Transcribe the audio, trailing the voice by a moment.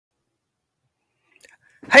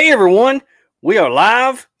Hey everyone, we are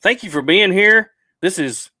live. Thank you for being here. This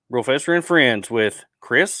is BROfessor and Friends with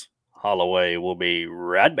Chris Holloway. We'll be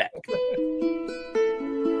right back.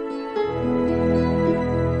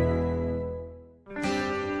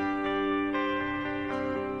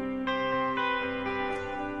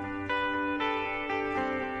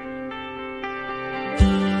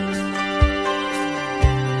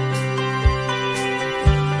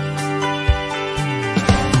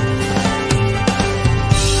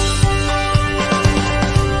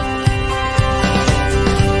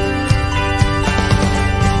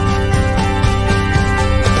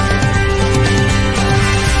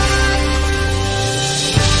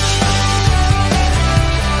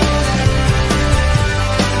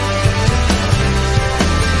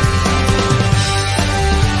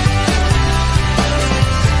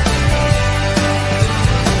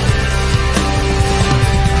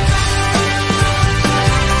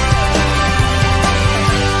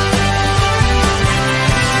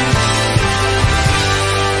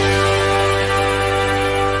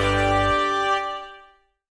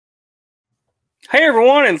 Hey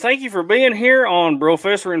everyone, and thank you for being here on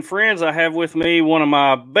BROfessor and Friends. I have with me one of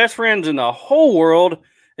my best friends in the whole world,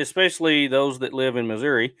 especially those that live in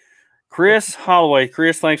Missouri, Chris Holloway.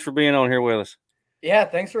 Chris, thanks for being on here with us. Yeah,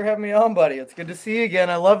 thanks for having me on, buddy. It's good to see you again.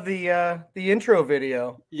 I love the intro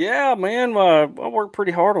video. Yeah, man, I work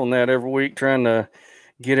pretty hard on that every week, trying to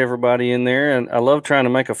get everybody in there, and I love trying to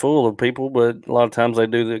make a fool of people, but a lot of times they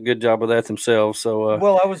do a good job of that themselves. So,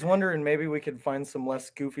 well, I was wondering maybe we could find some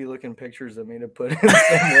less goofy looking pictures of me to put in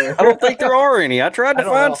somewhere. I don't think there are any. I tried to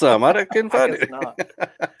find some. I couldn't find it.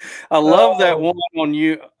 I love that one on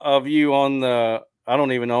you on the. I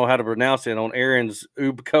don't even know how to pronounce it, on Aaron's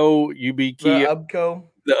Ubco, the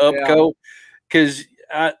Ubco, because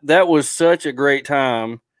that was such a great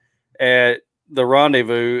time at the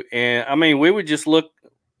rendezvous. And I mean, we would just look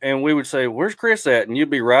and we would say, "Where's Chris at?" And you'd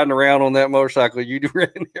be riding around on that motorcycle. You'd ran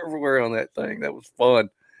everywhere on that thing. That was fun.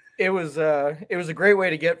 It was a great way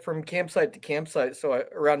to get from campsite to campsite. So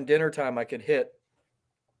around dinner time, I could hit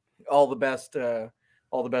all the best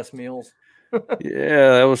meals.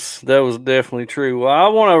 Yeah, that was definitely true. Well, I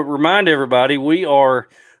want to remind everybody we are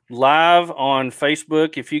live on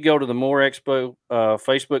Facebook. If you go to the More Expo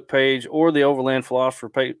Facebook page or the Overland Philosopher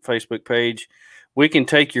Facebook page, we can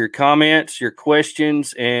take your comments, your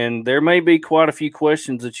questions, and there may be quite a few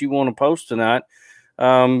questions that you want to post tonight.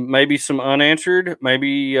 Maybe some unanswered.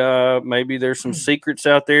 Maybe there's some secrets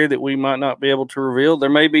out there that we might not be able to reveal. There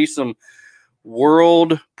may be some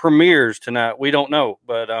world premieres tonight. We don't know,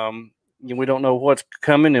 but we don't know what's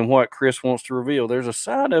coming and what Chris wants to reveal. There's a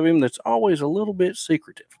side of him that's always a little bit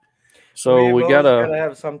secretive. So we gotta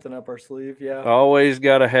have something up our sleeve. Yeah. Always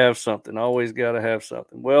gotta have something. Always gotta have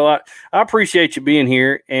something. Well, I appreciate you being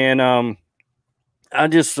here. And I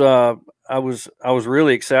was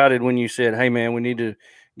really excited when you said, "Hey man, we need to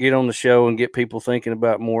get on the show and get people thinking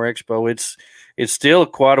about More Expo." It's still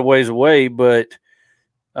quite a ways away, but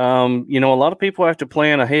a lot of people have to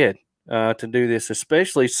plan ahead to do this,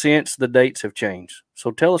 especially since the dates have changed.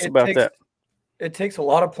 So tell us about that. It takes a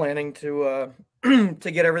lot of planning to to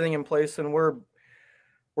get everything in place, and we're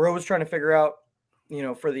always trying to figure out,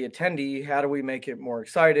 for the attendee, how do we make it more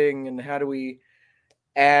exciting, and how do we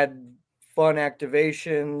add fun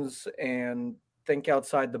activations and think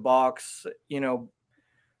outside the box.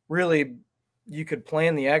 Really, you could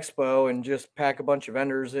plan the expo and just pack a bunch of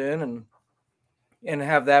vendors in and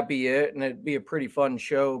have that be it, and it'd be a pretty fun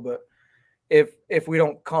show. But if we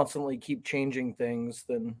don't constantly keep changing things,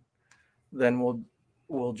 then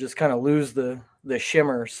we'll just kind of lose the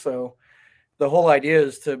shimmer. So the whole idea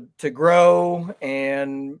is to grow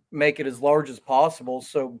and make it as large as possible.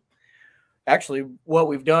 So actually what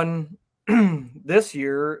we've done this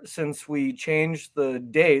year, since we changed the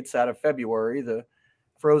dates out of February, the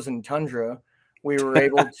frozen tundra, we were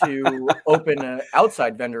able to open an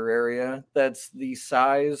outside vendor area that's the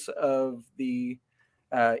size of the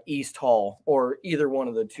East Hall, or either one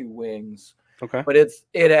of the two wings. Okay. But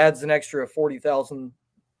it adds an extra 40,000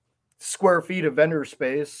 square feet of vendor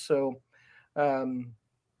space. So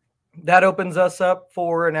that opens us up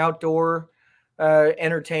for an outdoor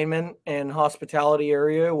entertainment and hospitality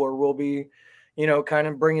area where we'll be, kind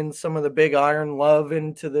of bringing some of the big iron love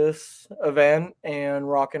into this event and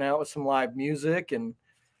rocking out with some live music and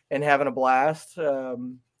having a blast.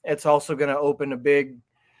 It's also going to open a big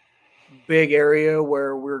area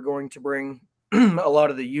where we're going to bring a lot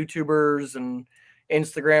of the YouTubers and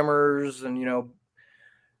Instagrammers and,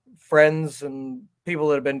 friends and people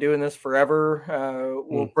that have been doing this forever.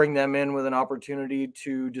 We'll bring them in with an opportunity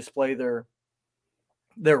to display their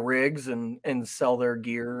rigs and sell their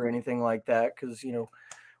gear or anything like that. Cause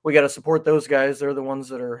we got to support those guys. They're the ones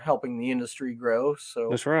that are helping the industry grow. So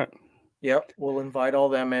That's right. Yep, we'll invite all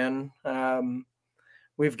them in.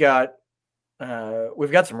 We've got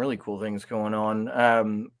some really cool things going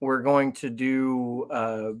on. We're going to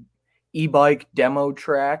do e-bike demo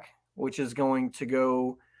track, which is going to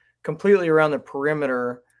go completely around the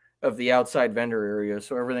perimeter of the outside vendor area.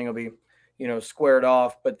 So everything will be, squared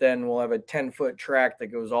off, but then we'll have a 10-foot track that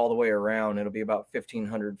goes all the way around. It'll be about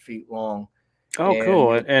 1,500 feet long. Oh,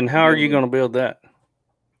 cool. And how are you going to build that?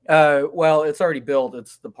 Well, it's already built.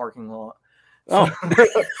 It's the parking lot. So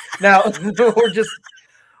Oh. now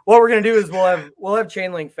what we're going to do is we'll have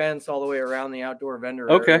chain link fence all the way around the outdoor vendor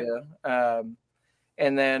area.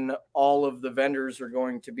 And then all of the vendors are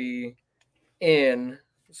going to be in.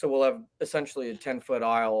 So we'll have essentially a 10-foot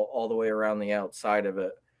aisle all the way around the outside of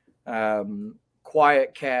it.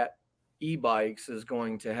 Quiet Cat e-bikes is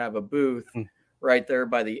going to have a booth right there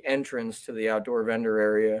by the entrance to the outdoor vendor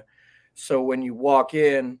area. So when you walk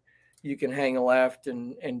in, you can hang a left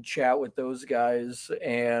and chat with those guys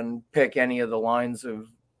and pick any of the lines of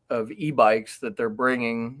e-bikes that they're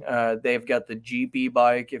bringing. They've got the Jeep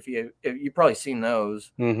e-bike. If you've probably seen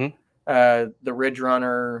those, the Ridge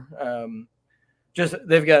Runner,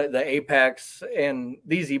 they've got the Apex, and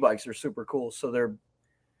these e-bikes are super cool. So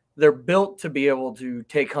they're built to be able to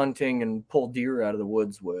take hunting and pull deer out of the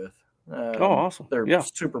woods with. Oh, awesome. They're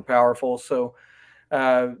super powerful. So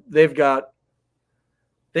they've got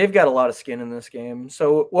a lot of skin in this game.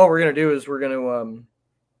 So what we're going to do is we're going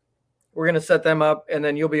to set them up, and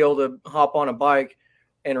then you'll be able to hop on a bike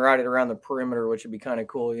and ride it around the perimeter, which would be kind of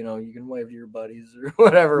cool. You can wave to your buddies or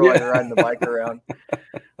whatever while you're riding the bike around.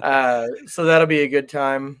 So that'll be a good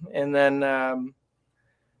time. And then,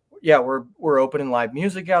 we're opening live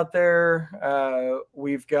music out there.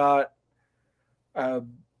 We've got,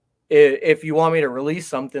 if you want me to release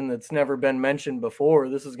something that's never been mentioned before,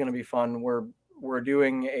 this is going to be fun. We're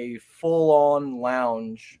doing a full-on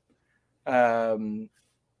lounge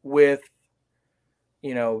with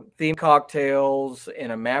themed cocktails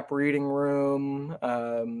in a map reading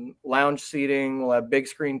room, lounge seating. We'll have big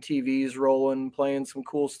screen TVs rolling, playing some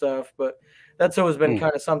cool stuff. But that's always been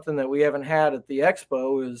kind of something that we haven't had at the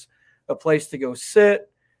Expo, is a place to go sit,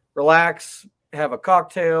 relax, have a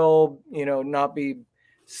cocktail, not be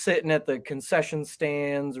sitting at the concession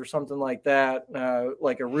stands or something like that,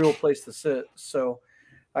 like a real place to sit. So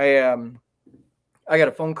I got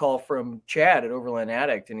a phone call from Chad at Overland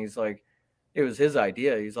Addict, and he's like, it was his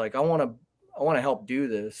idea. He's like, I want to help do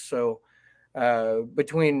this. So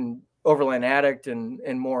between Overland Addict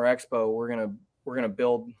and More Expo, we're gonna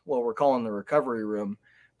build what we're calling the recovery room,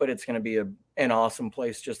 but it's gonna be an awesome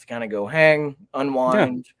place just to kind of go hang,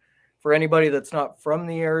 unwind. Yeah. For anybody that's not from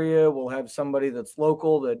the area, we'll have somebody that's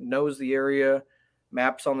local that knows the area,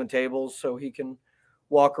 maps on the tables, so he can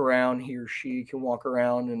walk around. He or she can walk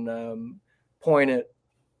around and point at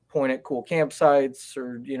cool campsites,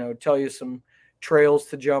 or tell you some trails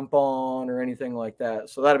to jump on or anything like that.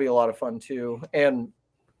 So that'll be a lot of fun too. And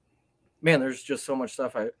man, there's just so much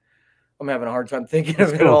stuff. I'm having a hard time thinking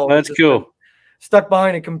of it all. That's cool. Stuck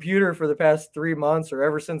behind a computer for the past 3 months, or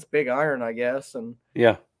ever since Big Iron, I guess. And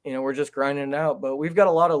we're just grinding it out. But we've got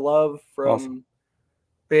a lot of love from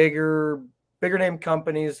bigger name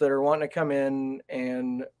companies that are wanting to come in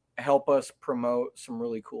and help us promote some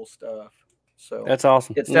really cool stuff. So that's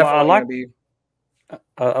awesome. It's definitely going to be.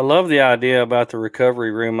 I love the idea about the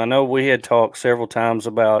recovery room. I know we had talked several times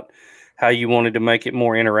about how you wanted to make it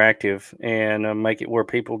more interactive and make it where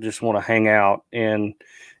people just want to hang out and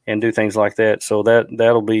do things like that. So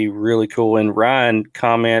that'll be really cool. And Ryan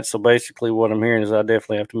comments, so basically what I'm hearing is I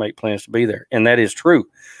definitely have to make plans to be there. And that is true.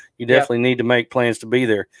 You definitely need to make plans to be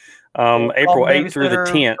there. April 8th through the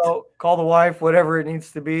 10th. Call the wife, whatever it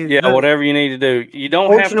needs to be. Yeah, whatever you need to do. You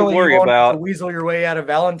don't have to worry about weasel your way out of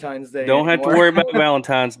Valentine's Day. Don't have to worry about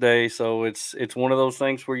Valentine's Day. So it's one of those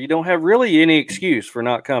things where you don't have really any excuse for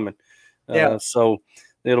not coming. So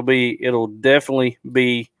it'll definitely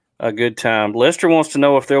be a good time. Lester wants to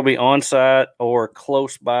know if there'll be on-site or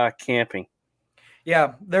close by camping.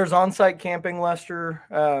 Yeah, there's on-site camping, Lester.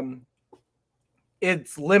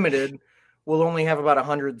 It's limited. We'll only have about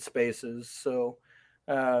 100 spaces. So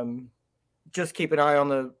just keep an eye on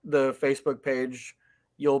the Facebook page.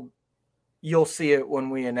 You'll see it when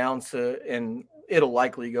we announce it, and it'll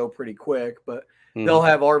likely go pretty quick, but they'll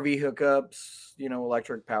have RV hookups,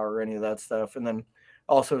 electric power, any of that stuff. And then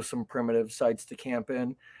also some primitive sites to camp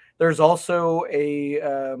in. There's also a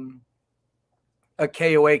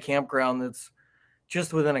KOA campground that's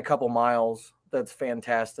just within a couple miles. That's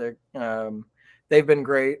fantastic. They've been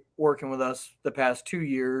great working with us the past 2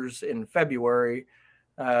 years. In February,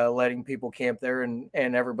 letting people camp there, and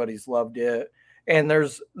everybody's loved it. And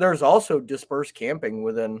there's also dispersed camping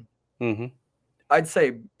within, I'd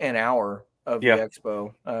say, an hour of the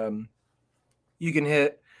expo. You can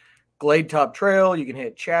hit Glade Top Trail, you can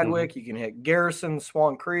hit Chadwick, you can hit Garrison,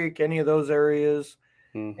 Swan Creek, any of those areas,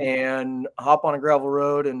 and hop on a gravel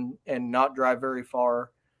road and not drive very far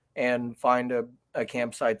and find a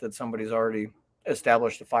campsite that somebody's already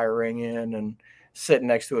established a fire ring in and sitting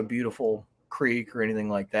next to a beautiful creek or anything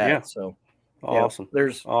like that. Yeah. So awesome.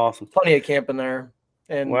 There's plenty of camping there.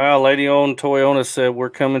 And wow, Lady on Toyota said we're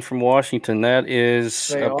coming from Washington. That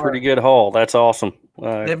is a pretty good haul. That's awesome.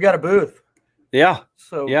 They've got a booth. Yeah.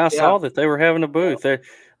 So I saw that they were having a booth.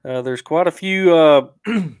 There's quite a few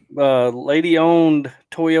lady-owned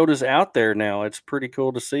Toyotas out there now. It's pretty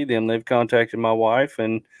cool to see them. They've contacted my wife,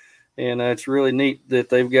 and it's really neat that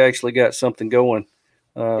they've actually got something going.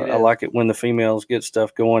 I like it when the females get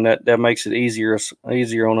stuff going. That makes it easier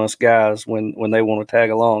on us guys when they want to tag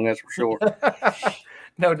along. That's for sure.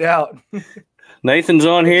 No doubt. Nathan's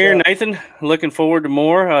on here. Nathan, looking forward to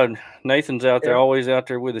more. Nathan's out there, always out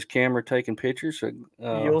there with his camera taking pictures. So,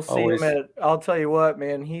 you'll see him I'll tell you what,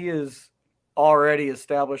 man, he is already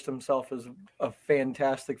established himself as a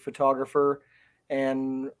fantastic photographer.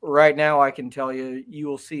 And right now I can tell you, you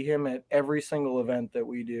will see him at every single event that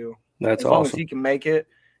we do. That's as long as he can make it,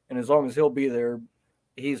 and as long as he'll be there,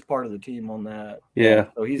 he's part of the team on that. Yeah,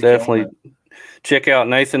 so he's definitely. Check out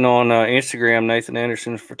Nathan on Instagram, Nathan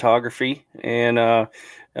Anderson Photography, and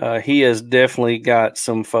he has definitely got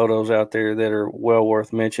some photos out there that are well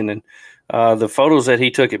worth mentioning. The photos that he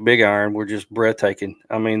took at Big Iron were just breathtaking.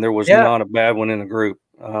 I mean, there was not a bad one in the group.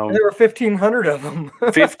 There were 1,500 of them.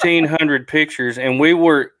 1,500 pictures, and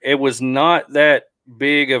it was not that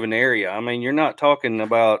big of an area. I mean, you're not talking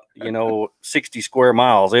about 60 square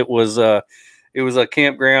miles. It was a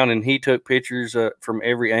campground, and he took pictures from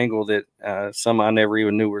every angle that some I never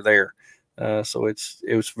even knew were there. So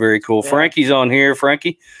it was very cool. Yeah. Frankie's on here.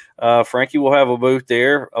 Frankie will have a booth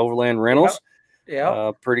there. Overland Rentals.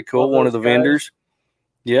 Yeah. Pretty cool. One of the vendors.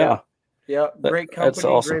 Yeah. Great company, that's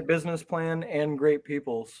awesome. Great business plan, and great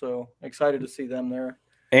people. So excited to see them there.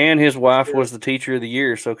 And his wife was the teacher of the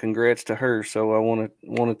year, so congrats to her. So I want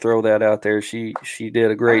to throw that out there. She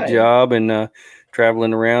did a great job and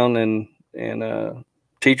traveling around and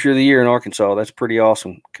teacher of the year in Arkansas. That's pretty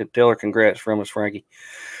awesome. Tell her congrats from us, Frankie.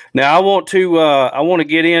 Now I want to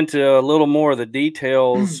get into a little more of the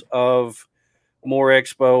details of More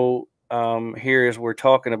Expo here as we're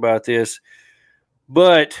talking about this,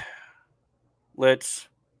 but let's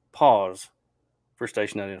pause for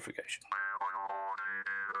station identification.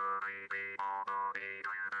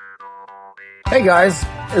 Hey guys,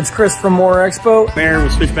 it's Chris from More Expo. Aaron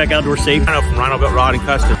with Switchback Outdoor Safety. I know from Rhino Belt Rod and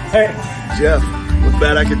Custom. Hey, Jeff with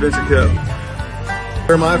Bad Act Adventure Co.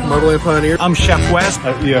 Where am I from Overland Pioneer? I'm Chef West.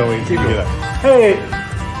 Hey,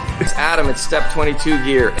 it's Adam at Step 22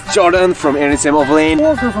 Gear. Jordan from NSM Overland.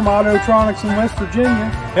 Walker from Autotronics in West Virginia.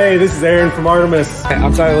 Hey, this is Aaron from Artemis. Hey,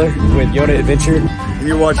 I'm Tyler with Yoda Adventure. And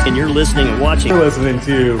you're watching. And you're listening and watching. You're listening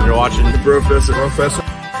to. You're watching. The BROfessor.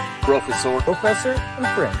 BROfessor and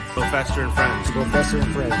Friends. BROfessor and Friends. BROfessor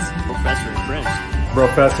and Friends. BROfessor and Friends.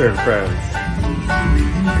 BROfessor and Friends.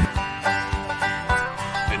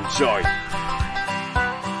 Enjoy.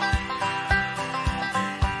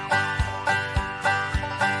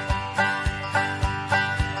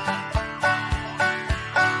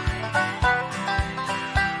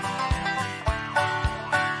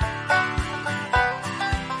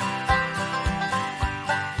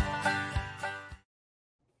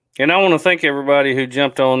 And I want to thank everybody who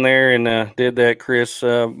jumped on there and did that, Chris.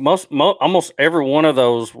 Almost every one of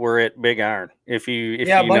those were at Big Iron. If you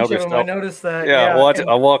noticed, I noticed that.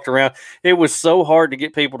 I walked around. It was so hard to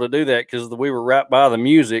get people to do that because we were right by the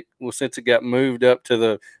music. Well, since it got moved up to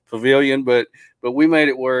the pavilion, but we made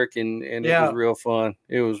it work, and it was real fun.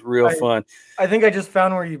 It was real fun. I think I just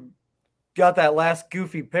found where you got that last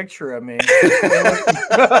goofy picture of me.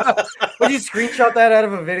 Would you screenshot that out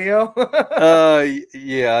of a video?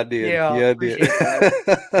 Yeah, I did. Yeah, I did.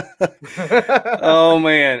 Oh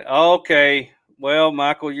man. Okay. Well,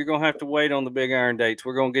 Michael, you're gonna have to wait on the Big Iron dates.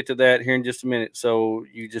 We're gonna get to that here in just a minute. So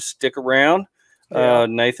you just stick around. Yeah.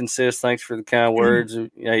 Nathan says thanks for the kind words.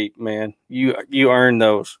 Hey man, you earned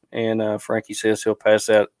those. And Frankie says he'll pass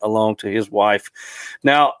that along to his wife.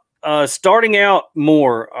 Now, starting out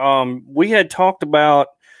more, we had talked about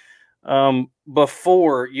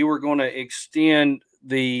before you were going to extend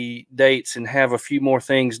the dates and have a few more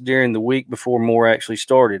things during the week before more actually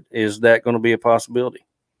started. Is that going to be a possibility?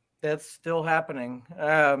 That's still happening.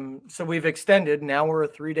 So we've extended. Now we're a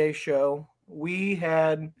 3-day show. We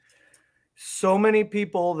had so many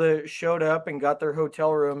people that showed up and got their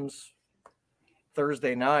hotel rooms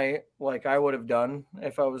Thursday night, like I would have done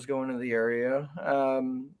if I was going to the area.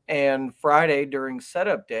 And Friday during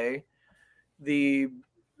setup day,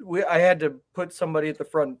 I had to put somebody at the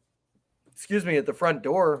front, at the front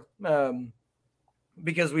door,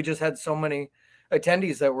 because we just had so many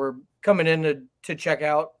attendees that were coming in to check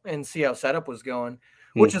out and see how setup was going,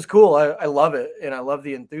 which is cool. I love it, and I love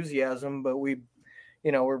the enthusiasm. But we're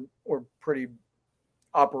pretty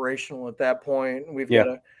operational at that point. We've got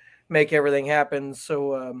to make everything happen.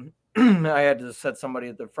 So I had to set somebody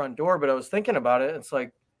at the front door. But I was thinking about it. It's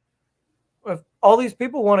like, if all these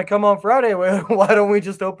people want to come on Friday, why don't we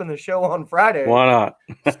just open the show on Friday? Why not?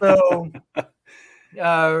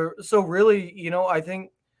 So really, I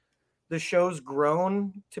think the show's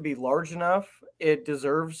grown to be large enough. It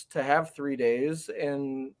deserves to have 3 days,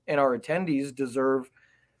 and our attendees deserve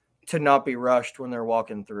to not be rushed when they're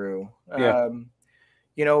walking through.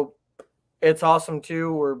 It's awesome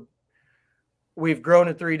too. We've grown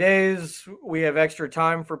to 3 days. We have extra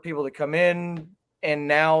time for people to come in. And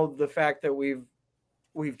now the fact that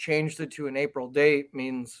we've changed it to an April date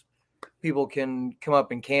means people can come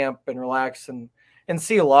up and camp and relax and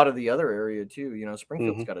see a lot of the other area too.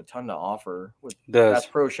 Springfield's got a ton to offer with Bass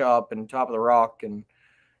Pro Shop and Top of the Rock, and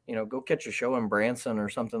go catch a show in Branson or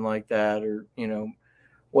something like that, or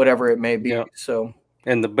whatever it may be. Yeah. So,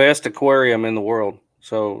 and the best aquarium in the world.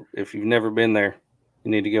 So if you've never been there,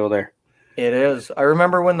 you need to go there. It is. I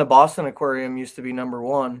remember when the Boston Aquarium used to be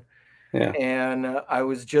 #1. Yeah. And I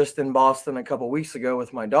was just in Boston a couple weeks ago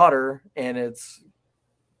with my daughter, and it's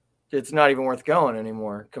not even worth going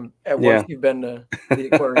anymore. Once you've been to the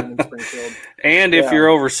aquarium in Springfield. And if you're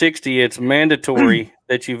over 60, it's mandatory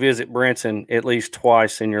that you visit Branson at least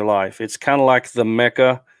twice in your life. It's kind of like the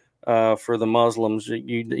Mecca for the Muslims.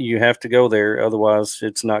 You have to go there, otherwise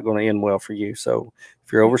it's not going to end well for you. So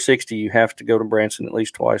if you're over 60, you have to go to Branson at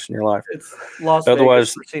least twice in your life. It's Las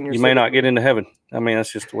otherwise Vegas you may not get into heaven. I mean,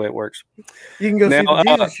 that's just the way it works. You can go see the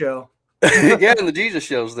Jesus show. Yeah, and the Jesus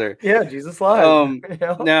show's there. Yeah, Jesus Live.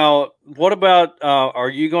 Now, what about are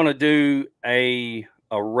you going to do a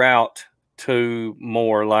route to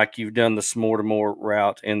Moore like you've done the S'more to Moore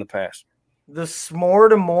route in the past? The S'more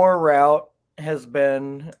to Moore route has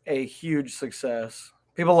been a huge success.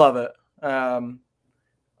 People love it.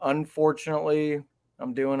 Unfortunately,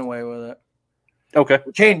 I'm doing away with it. Okay.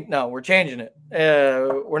 We're changing it.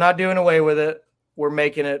 We're not doing away with it. We're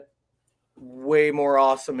making it way more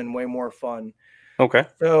awesome and way more fun. Okay.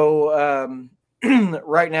 So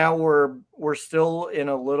right now we're still in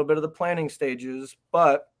a little bit of the planning stages,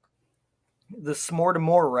 but the S'more to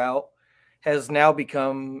Moore route has now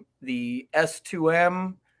become the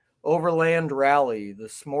S2M Overland Rally, the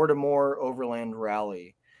S'more to Moore Overland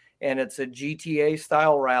Rally. And it's a GTA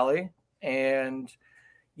style rally, and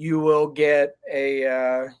you will get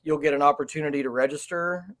an opportunity to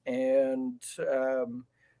register, and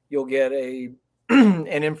you'll get an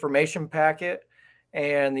information packet,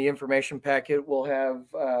 and the information packet will have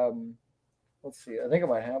let's see, I think I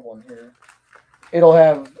might have one here. It'll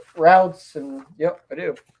have routes, and yep, I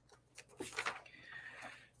do.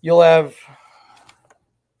 You'll have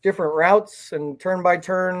different routes and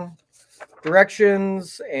turn-by-turn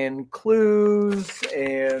directions and clues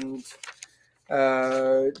and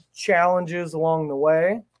challenges along the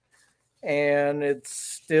way. And it's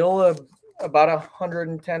still about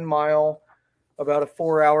 110 mile, about a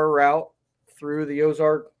 4-hour route through the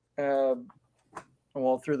Ozark, through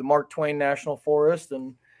the Mark Twain National Forest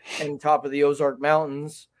and top of the Ozark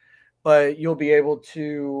Mountains. But you'll be able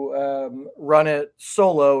to run it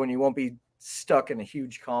solo, and you won't be stuck in a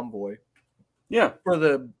huge convoy. Yeah. For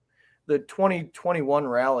the 2021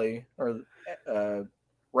 rally or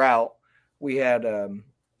route, we had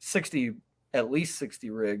at least 60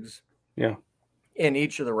 rigs. Yeah. In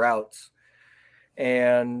each of the routes.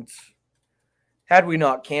 And had we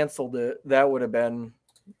not canceled it, that would have been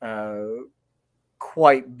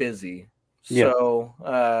quite busy. Yeah.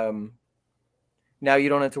 So now you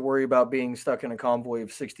don't have to worry about being stuck in a convoy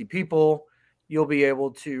of 60 people. You'll be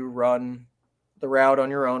able to run the route on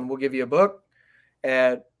your own. We'll give you a book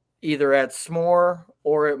either at S'more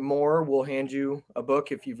or at Moore. We'll hand you a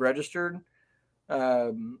book if you've registered.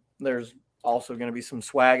 There's also going to be some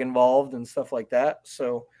swag involved and stuff like that.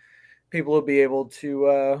 So people will be able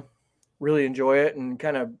to really enjoy it and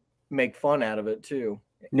kind of make fun out of it too.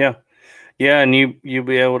 Yeah. Yeah. And you'll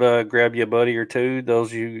be able to grab you a buddy or two,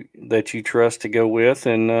 those that you trust to go with,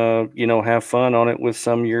 and, have fun on it with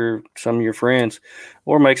some of your friends,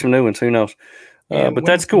 or make some new ones. Who knows? But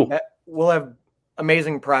that's cool. We'll have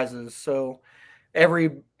amazing prizes. So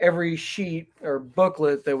every sheet or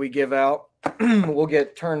booklet that we give out will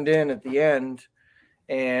get turned in at the end,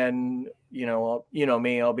 and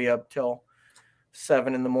me, I'll be up till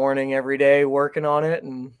 7 in the morning every day working on it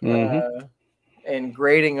and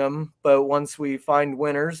grading them. But once we find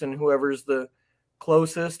winners and whoever's the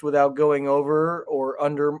closest without going over or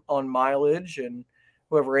under on mileage, and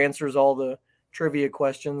whoever answers all the trivia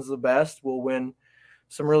questions the best will win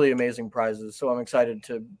some really amazing prizes. So I'm excited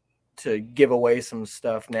to give away some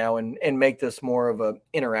stuff now and make this more of an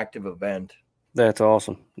interactive event. That's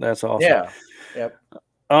awesome. That's awesome. Yeah. Yep.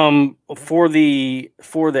 For the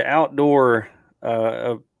outdoor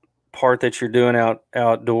part that you're doing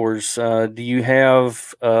outdoors, do you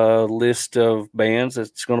have a list of bands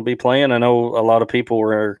that's going to be playing? I know a lot of people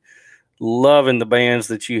are loving the bands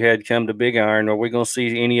that you had come to Big Iron. Are we going to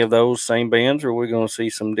see any of those same bands, or are we going to see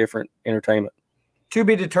some different entertainment? To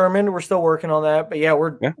be determined. We're still working on that, but yeah,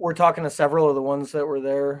 we're talking to several of the ones that were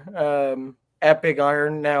there at Big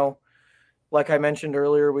Iron. Now, like I mentioned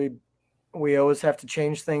earlier, we always have to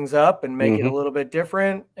change things up and make it a little bit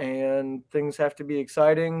different, and things have to be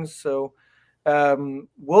exciting. So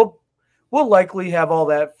we'll likely have all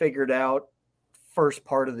that figured out first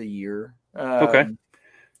part of the year. Okay.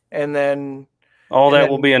 And then that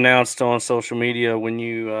will be announced on social media when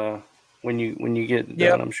you get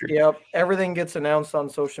done, I'm sure. Yep. Everything gets announced on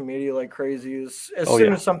social media like crazy. As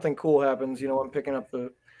soon as something cool happens, I'm picking up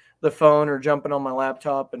the phone or jumping on my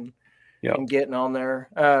laptop and getting on there.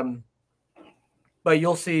 But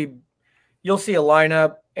you'll see a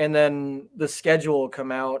lineup, and then the schedule will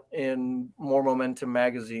come out in More Momentum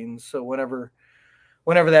magazine. So whenever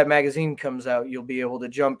that magazine comes out, you'll be able to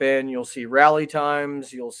jump in. You'll see rally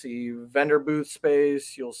times. You'll see vendor booth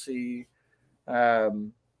space. You'll see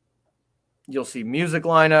music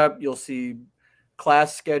lineup. You'll see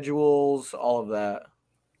class schedules. All of that.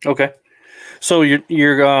 Okay. So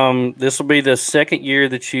you're this will be the second year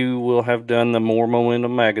that you will have done the More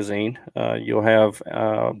Momentum magazine. You'll have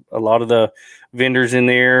a lot of the vendors in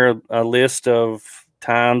there, a list of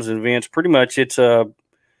times and events. Pretty much, it's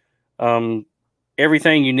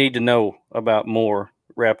everything you need to know about More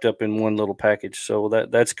wrapped up in one little package. So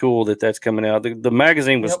that's cool that's coming out. The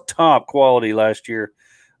magazine was top quality last year.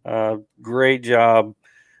 Great job.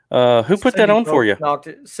 Who put that on for you?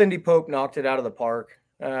 Cindy Pope knocked it out of the park.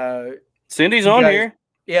 Cindy's on here.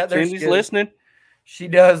 Yeah, Cindy's listening. She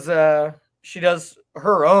does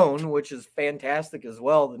her own, which is fantastic as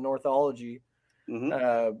well, the Northology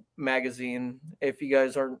magazine. If you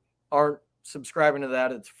guys aren't subscribing to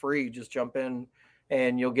that, it's free. Just jump in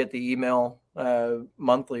and you'll get the email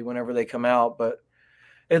monthly whenever they come out. But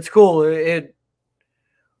it's cool.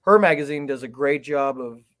 Her magazine does a great job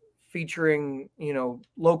of featuring,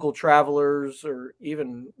 local travelers or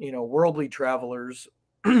even, worldly travelers.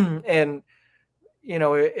 And,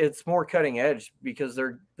 it's more cutting edge because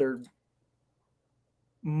they're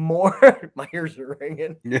more, my ears are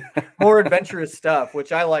ringing, more adventurous stuff,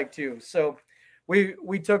 which I like too. So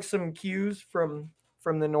we took some cues from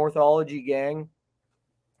the Northology gang,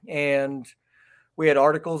 and we had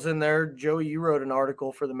articles in there. Joey, you wrote an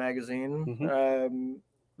article for the magazine.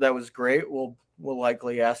 That was great. We'll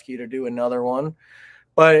likely ask you to do another one,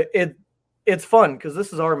 but it's fun because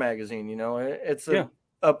this is our magazine. It's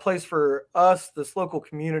a place for us, this local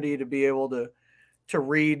community, to be able to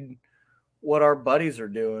read what our buddies are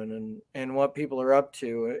doing and what people are up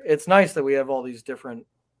to. It's nice that we have all these different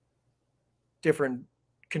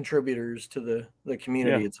contributors to the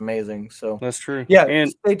community. It's amazing. So that's true. Yeah.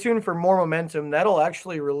 And stay tuned for More Momentum. That'll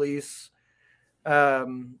actually release,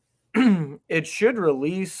 it should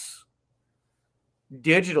release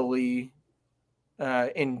digitally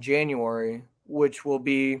in January, which will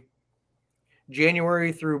be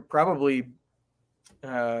January through probably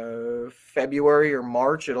February or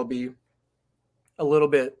March. It'll be a little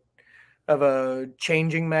bit of a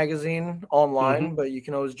changing magazine online, but you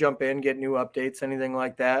can always jump in, get new updates, anything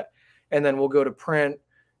like that. And then we'll go to print.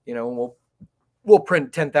 We'll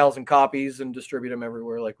print 10,000 copies and distribute them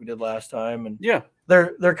everywhere like we did last time. And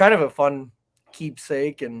they're kind of a fun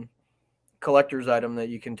keepsake and collector's item that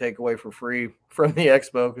you can take away for free from the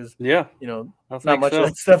expo, because not much of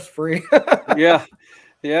that stuff's free.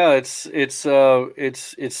 It's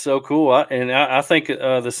so cool. I think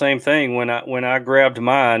the same thing when I grabbed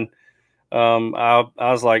mine. I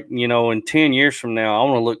was like, in 10 years from now, I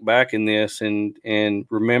want to look back in this and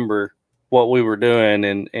remember what we were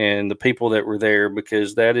doing and the people that were there,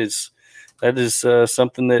 because that is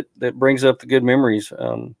something that brings up the good memories.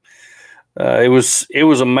 It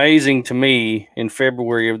was amazing to me in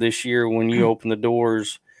February of this year when you opened the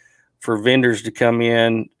doors for vendors to come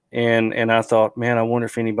in, and I thought, man, I wonder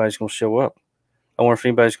if anybody's going to show up. I wonder if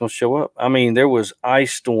anybody's going to show up. I mean, there was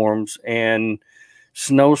ice storms and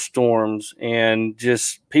snowstorms, and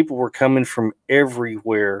just people were coming from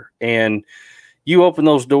everywhere. And you open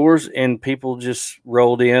those doors, and people just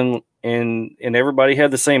rolled in, and everybody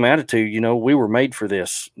had the same attitude. You know, we were made for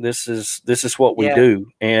this. This is what we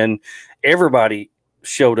do, and everybody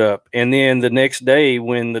showed up. And then the next day,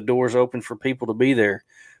 when the doors opened for people to be there,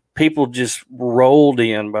 people just rolled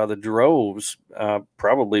in by the droves,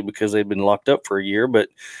 probably because they'd been locked up for a year. But,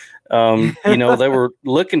 you know, they were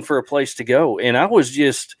looking for a place to go. And I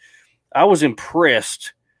was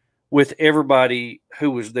impressed with everybody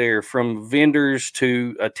who was there, from vendors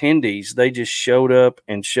to attendees. They just showed up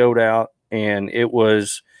and showed out. And it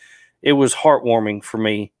was heartwarming for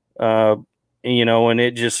me, you know, and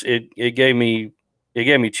it gave me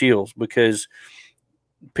chills, because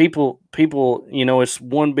people, you know, it's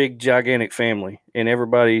one big gigantic family, and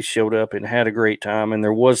everybody showed up and had a great time. And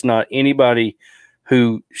there was not anybody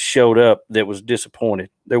who showed up that was disappointed.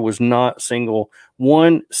 There was not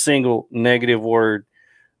one single negative word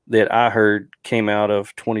that I heard came out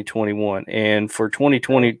of 2021. And for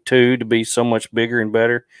 2022 to be so much bigger and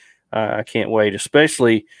better, I can't wait,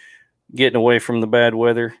 especially getting away from the bad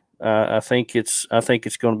weather. I think it's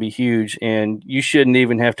going to be huge, and you shouldn't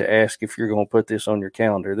even have to ask if you're going to put this on your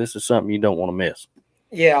calendar. This is something you don't want to miss.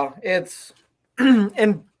 Yeah, it's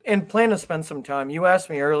and plan to spend some time. You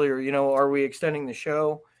asked me earlier, you know, are we extending the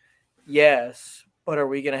show? Yes, but are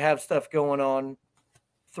we going to have stuff going on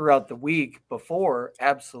throughout the week before?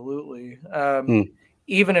 Absolutely.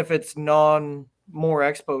 Even if it's more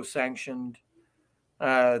Expo sanctioned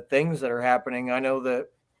things that are happening. I know that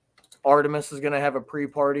Artemis is going to have a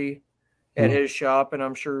pre-party at his shop, and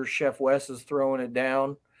I'm sure Chef Wes is throwing it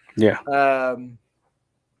down. Yeah.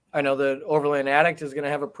 I know that Overland Addict is going to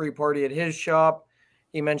have a pre-party at his shop.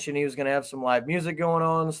 He mentioned he was going to have some live music going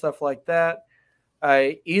on, stuff like that.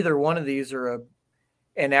 Either one of these are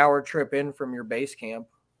an hour trip in from your base camp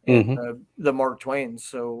in the Mark Twain.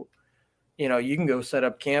 So, you know, you can go set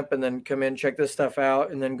up camp and then come in, check this stuff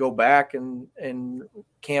out, and then go back and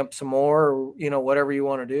camp some more, or, you know, whatever you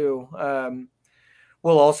want to do.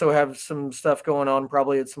 We'll also have some stuff going on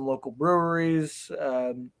probably at some local breweries.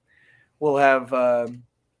 We'll have a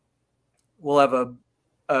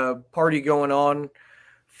party going on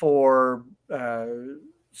for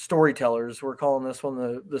storytellers. We're calling this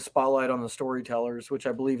one the Spotlight on the Storytellers, which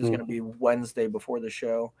I believe is going to be Wednesday before the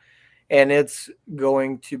show. And it's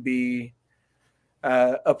going to be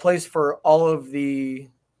a place for all of the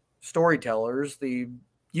storytellers, the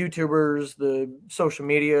YouTubers, the social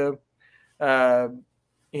media,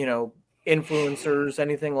 you know, influencers,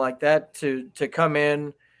 anything like that, to come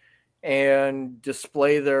in and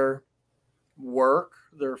display their work,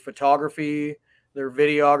 their photography, their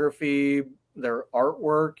videography, their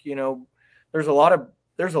artwork. You know, there's a lot of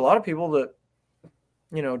people that,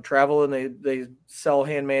 you know, travel and they sell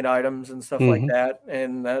handmade items and stuff like that,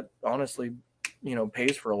 and that honestly, you know,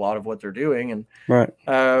 pays for a lot of what they're doing. And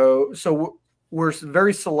so we're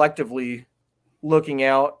very selectively looking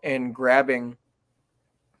out and grabbing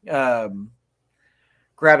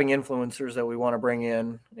influencers that we want to bring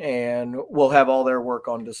in, and we'll have all their work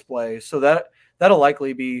on display. So that'll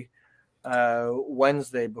likely be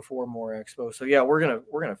Wednesday before More Expo. So yeah, we're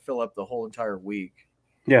gonna fill up the whole entire week.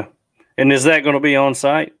 Yeah. And is that going to be on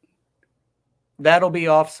site? That'll be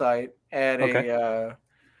off site at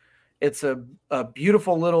it's a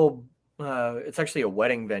beautiful little it's actually a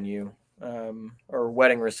wedding venue, or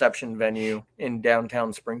wedding reception venue in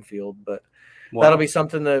downtown Springfield. But that'll be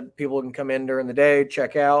something that people can come in during the day,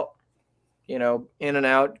 check out, you know, in and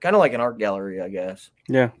out, kind of like an art gallery, I guess.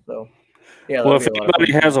 Yeah. So yeah. Well, if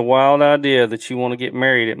anybody has a wild idea that you want to get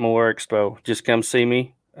married at More Expo, just come see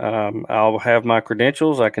me. I'll have my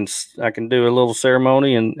credentials. I can do a little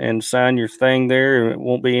ceremony and sign your thing there. And it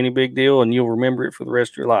won't be any big deal, and you'll remember it for the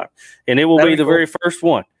rest of your life. And it will be the very first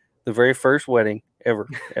one, the very first wedding ever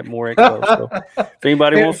at More Expo. So if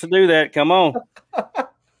anybody wants to do that, come on.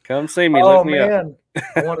 Come see me. Look me up.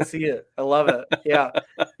 I want to see it. I love it. Yeah.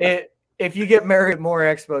 If you get married at More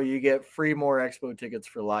Expo, you get free More Expo tickets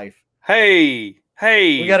for life. Hey,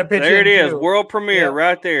 we got a picture. There it is. World premiere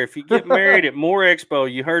right there. If you get married at More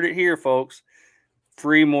Expo, you heard it here, folks.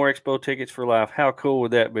 Free More Expo tickets for life. How cool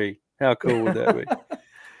would that be? How cool would that be?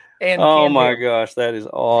 And oh my gosh, that is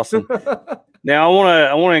awesome. Now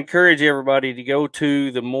I want to encourage everybody to go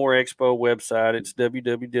to the More Expo website. It's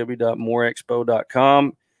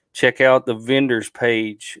www.moreexpo.com. Check out the vendors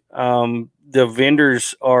page. The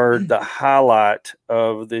vendors are the highlight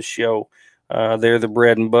of this show. They're the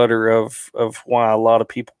bread and butter of why a lot of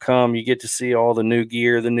people come. You get to see all the new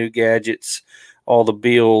gear, the new gadgets, all the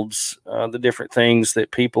builds, the different things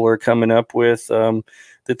that people are coming up with that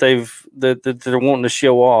they're wanting to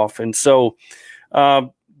show off. And so,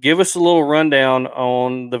 give us a little rundown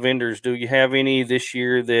on the vendors. Do you have any this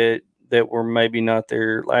year that were maybe not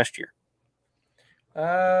there last year?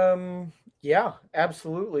 Yeah,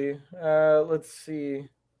 absolutely. Let's see.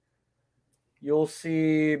 You'll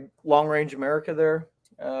see Long Range America there.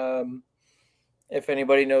 If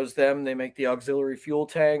anybody knows them, they make the auxiliary fuel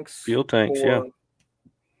tanks.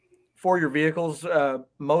 For your vehicles.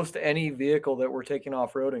 Most any vehicle that we're taking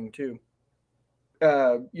off-roading too.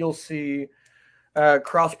 You'll see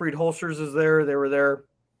Crossbreed Holsters is there. They were there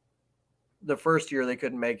the first year. They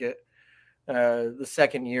couldn't make it the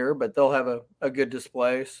second year, but they'll have a good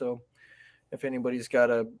display. So if anybody's got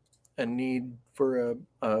a need for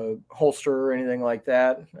a holster or anything like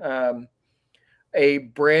that, a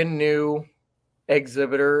brand new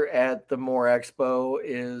exhibitor at the More Expo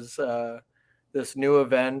is this new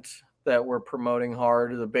event that we're promoting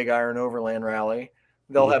hard, the Big Iron Overland Rally.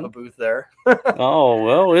 They'll have a booth there. Oh,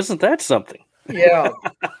 well, isn't that something? Yeah.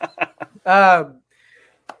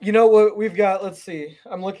 You know what we've got? Let's see.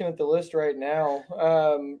 I'm looking at the list right now.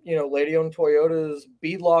 Lady-owned Toyota's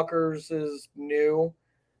Bead Lockers is new.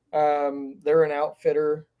 They're an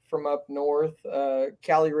outfitter from up north.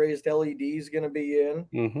 Cali Raised LED is going to be in.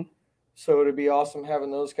 Mm-hmm. So it'd be awesome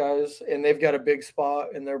having those guys. And they've got a big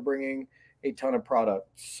spot, and they're bringing a ton of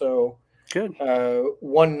products. So good.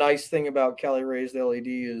 One nice thing about Cali Raised LED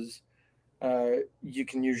is you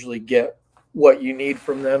can usually get what you need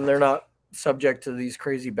from them. They're not subject to these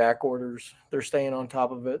crazy back orders. They're staying on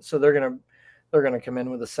top of it. So they're gonna come in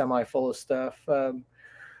with a semi full of stuff.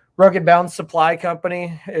 Rugged Bound Supply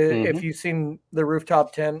Company. If you've seen the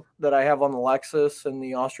rooftop tent that I have on the Lexus and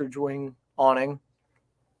the ostrich wing awning,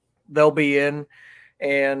 they'll be in.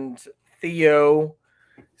 And Theo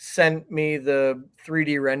sent me the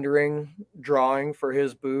 3D rendering drawing for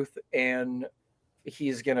his booth, and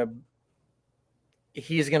he's gonna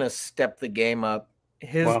step the game up.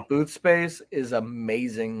 His booth space is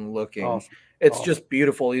amazing looking. Awesome. It's just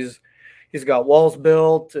beautiful. He's got walls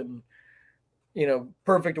built and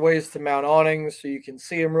perfect ways to mount awnings so you can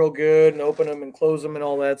see them real good and open them and close them and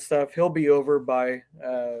all that stuff. He'll be over by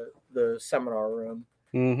the seminar room.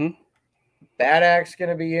 Mm-hmm. Bad Axe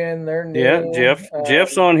gonna be in there. Yeah,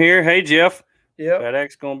 Jeff's on here. Hey, Jeff. Yeah, Bad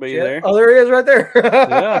Axe gonna be there. Oh, there he is, right there.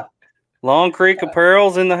 Yeah. Long Creek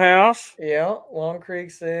Apparel's in the house. Yeah, Long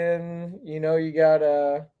Creek's in. You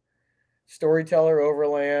got Storyteller,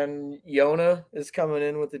 Overland. Yona is coming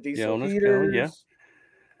in with the diesel heaters.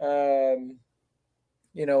 And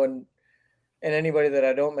anybody that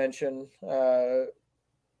I don't mention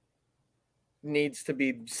needs to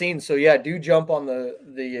be seen. So yeah, do jump on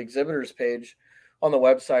the exhibitors page on the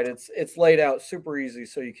website. It's laid out super easy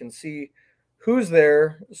so you can see who's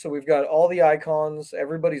there. So we've got all the icons,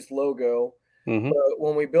 everybody's logo. Mm-hmm. But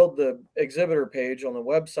when we build the exhibitor page on the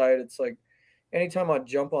website, it's like anytime I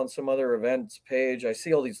jump on some other events page, I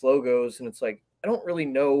see all these logos and it's like, I don't really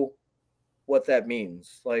know what that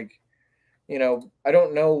means. Like, I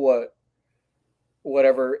don't know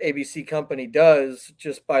whatever ABC company does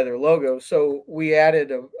just by their logo. So we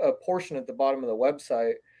added a portion at the bottom of the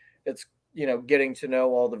website. It's, getting to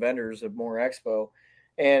know all the vendors of More Expo.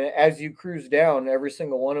 And as you cruise down, every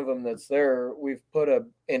single one of them that's there, we've put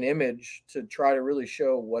an image to try to really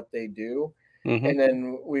show what they do. Mm-hmm. And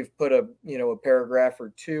then we've put a paragraph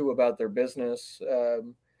or two about their business,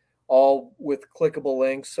 all with clickable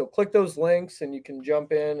links. So click those links and you can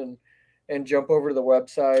jump in and jump over to the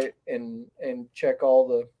website and check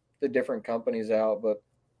all the different companies out. But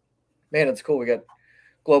man, it's cool. We got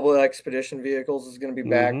Global Expedition Vehicles is going to be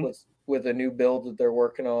back with a new build that they're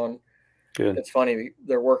working on. Good. It's funny,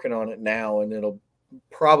 they're working on it now and it'll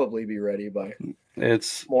probably be ready by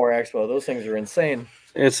More Expo. Those things are insane.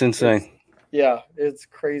 It's insane. It's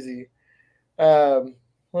crazy.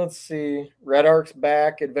 Let's see. Red Ark's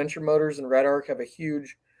back. Adventure Motors and Red Ark have a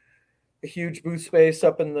huge booth space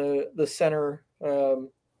up in the center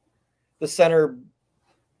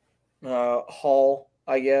hall,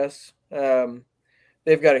 I guess.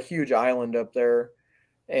 They've got a huge island up there,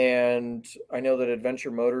 and I know that Adventure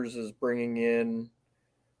Motors is bringing in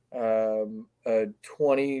a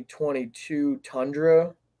 2022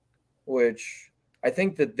 Tundra, which I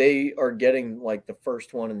think that they are getting like the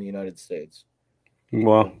first one in the United States.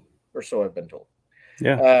 Wow. Or so I've been told.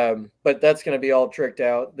 Yeah. But that's going to be all tricked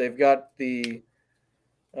out. They've got the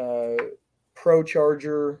Pro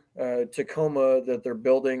Charger Tacoma that they're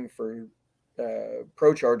building for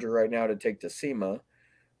Pro Charger right now to take to SEMA.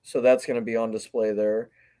 So that's going to be on display there.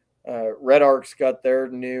 Red Ark's got their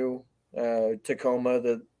new Tacoma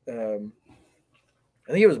that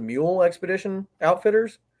I think it was Mule Expedition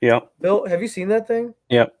Outfitters. Yep. Bill, have you seen that thing?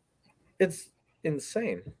 Yep. It's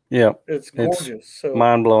insane. Yep. It's gorgeous. So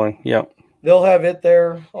mind blowing. Yep. they'll have it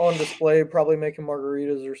there on display, probably making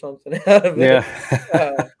margaritas or something out of it.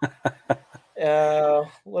 Yeah.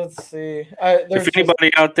 Let's see. If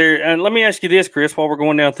anybody out there, and let me ask you this, Chris, while we're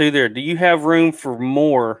going down through there, do you have room for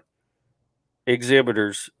more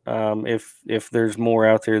exhibitors? If there's more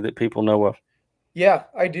out there that people know of? Yeah,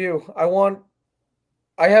 I do.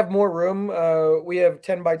 I have more room. We have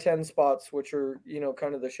 10 by 10 spots, which are,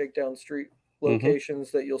 kind of the shakedown street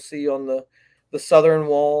locations that you'll see on the southern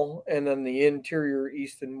wall and then the interior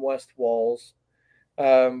east and west walls.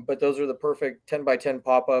 But those are the perfect 10 by 10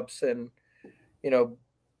 pop-ups. And,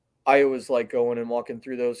 I always like going and walking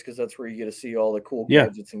through those because that's where you get to see all the cool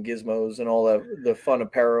gadgets and gizmos and all the fun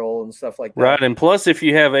apparel and stuff like that. Right. And plus, if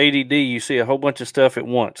you have ADD, you see a whole bunch of stuff at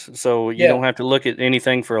once. So you don't have to look at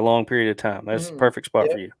anything for a long period of time. That's the perfect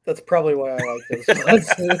spot for you. That's probably why I like those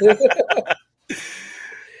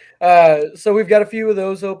spots. So we've got a few of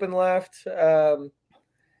those open left. The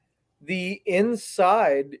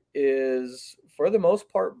inside is, for the most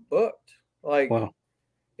part, booked. Wow.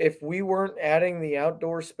 If we weren't adding the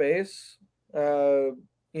outdoor space, and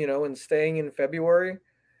staying in February,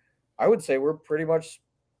 I would say we're pretty much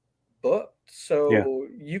booked. So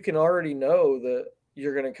you can already know that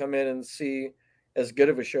you're going to come in and see as good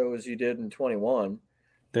of a show as you did in 21.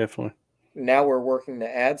 Definitely. Now we're working to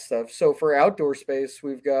add stuff. So for outdoor space,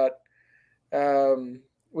 we've got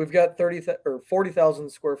 40,000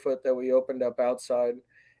 square foot that we opened up outside,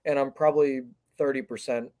 and I'm probably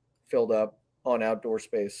 30% filled up on outdoor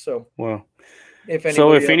space. So wow. If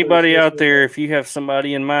anybody out there, if you have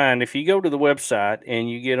somebody in mind, if you go to the website and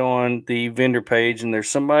you get on the vendor page and there's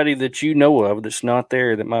somebody that you know of that's not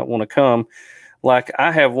there that might want to come, like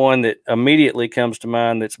I have one that immediately comes to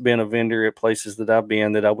mind that's been a vendor at places that I've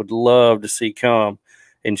been that I would love to see come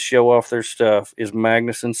and show off their stuff, is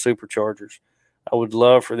Magnuson Superchargers. I would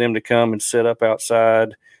love for them to come and set up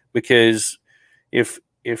outside, because if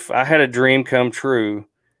I had a dream come true,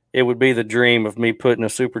 it would be the dream of me putting a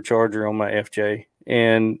supercharger on my FJ,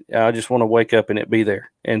 and I just want to wake up and it be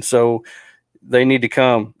there. And so they need to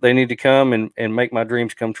come. They need to come and make my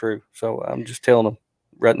dreams come true. So I'm just telling them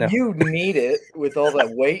right now. You need it with all that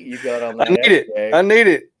weight you got on that. I need it. I need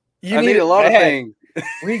it. I need a lot of things.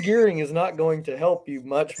 Regearing is not going to help you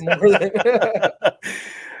much more than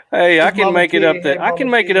Hey, I can make it up there. I can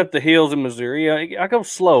make it up the hills in Missouri. I go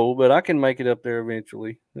slow, but I can make it up there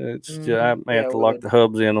eventually. It's just, I may have to lock the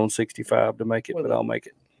hubs in on 65 to make it, but I'll make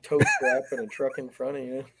it. Tow strap and a truck in front of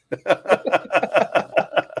you.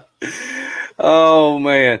 Oh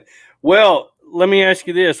man. Well, let me ask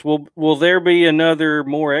you this: Will there be another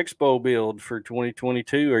more Expo build for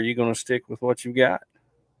 2022? Or are you going to stick with what you got?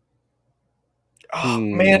 Oh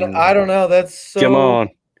man, I don't know. That's so. Come on.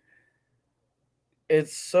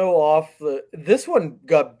 It's so off this one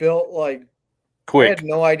got built like quick. I had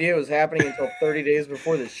no idea it was happening until 30 days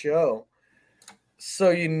before the show.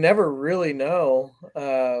 So you never really know.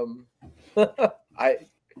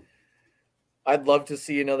 I'd love to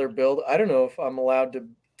see another build. I don't know if I'm allowed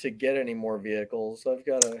to get any more vehicles. I've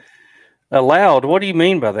got to allowed. What do you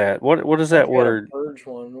mean by that? What is that word? Purge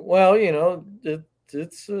one. Well,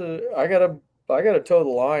 it's I gotta toe the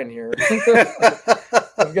line here.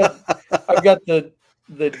 I've got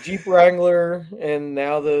the Jeep Wrangler and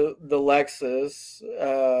now the Lexus,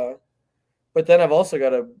 but then I've also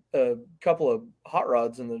got a couple of hot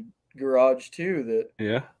rods in the garage too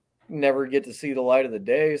that never get to see the light of the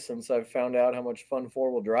day since I've found out how much fun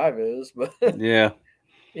 4-wheel drive is. But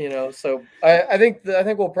so I think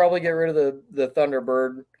we'll probably get rid of the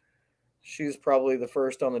Thunderbird. She's probably the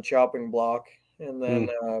first on the chopping block, and then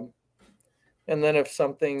if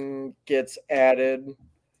something gets added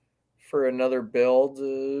for another build,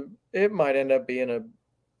 it might end up being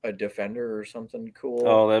a Defender or something cool.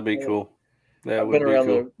 Oh, that'd be cool. I've been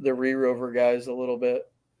around the Re-Rover guys a little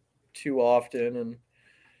bit too often,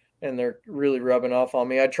 and they're really rubbing off on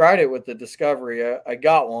me. I tried it with the Discovery. I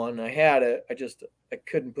got one. I had it. I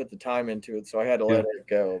couldn't put the time into it, so I had to let it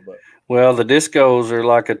go. But well, the Discos are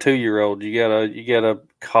like a 2-year-old. You gotta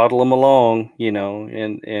coddle them along,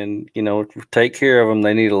 and take care of them.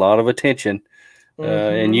 They need a lot of attention.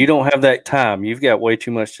 And you don't have that time. You've got way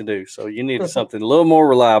too much to do. So you need something a little more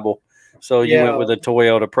reliable. So you went with a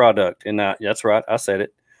Toyota product. And that's right. I said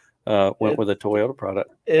it. Went with a Toyota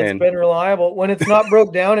product. It's been reliable. When it's not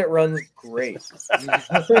broke down, it runs great.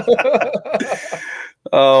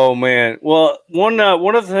 Oh, man. Well, one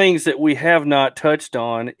of the things that we have not touched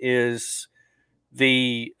on is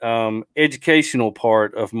the educational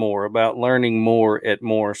part of more, about learning more at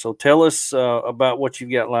more. So tell us about what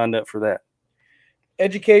you've got lined up for that.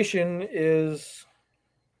 Education is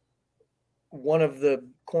one of the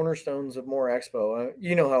cornerstones of More Expo.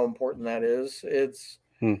 You know how important that is. It's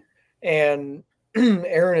and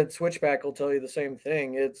Aaron at Switchback will tell you the same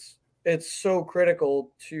thing. It's so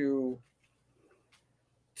critical to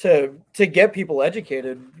get people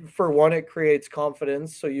educated. For one, it creates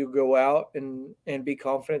confidence, so you go out and be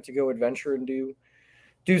confident to go adventure and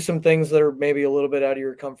do some things that are maybe a little bit out of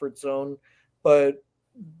your comfort zone. But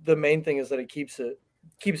the main thing is that it keeps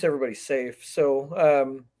everybody safe.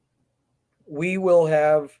 So we will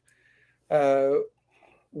have a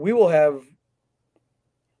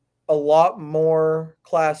lot more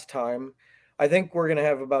class time. I think we're going to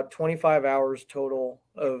have about 25 hours total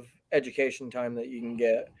of education time that you can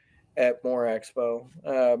get at More Expo.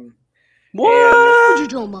 What you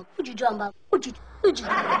talking about? What you talking about? What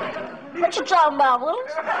you talking about,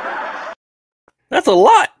 Willis? That's a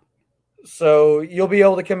lot. So you'll be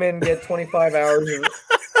able to come in and get 25 hours.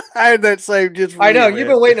 I had that saved just for I know, you, you've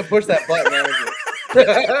man. been waiting to push that button, haven't you?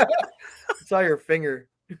 I saw your finger.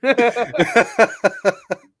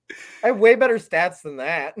 I have way better stats than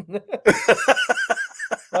that.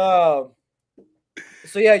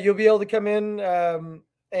 So yeah, you'll be able to come in,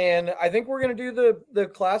 and I think we're gonna do the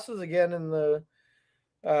classes again in the.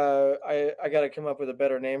 I got to come up with a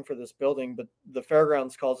better name for this building, but the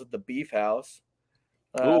fairgrounds calls it the Beef House.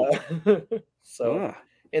 So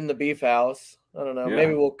in the Beef House, I don't know. Yeah.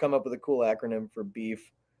 Maybe we'll come up with a cool acronym for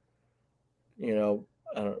beef. You know,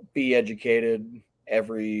 I don't know, be educated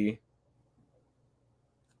every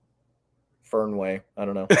Fernway. I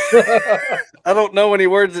don't know. I don't know any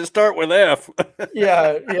words that start with F.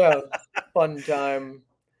 yeah. Fun time.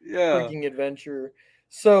 Yeah. Freaking adventure.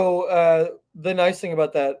 So the nice thing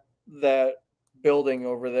about that building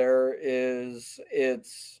over there is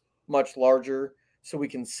it's much larger, so we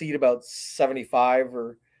can seat about 75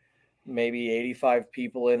 or maybe 85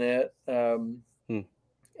 people in it,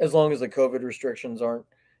 as long as the COVID restrictions aren't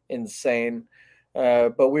insane.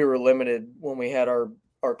 But we were limited when we had our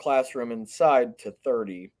classroom inside to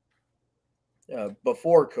 30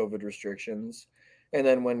 before COVID restrictions. And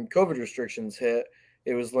then when COVID restrictions hit,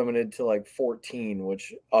 it was limited to like 14,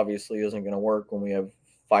 which obviously isn't going to work when we have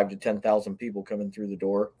 5,000 to 10,000 people coming through the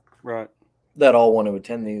door. Right. That all want to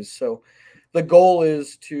attend these. So the goal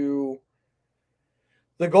is to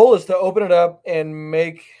open it up and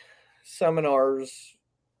make seminars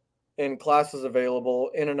and classes available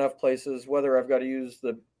in enough places, whether I've got to use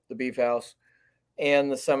the Beef House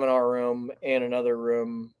and the seminar room and another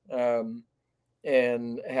room,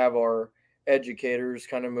 and have our educators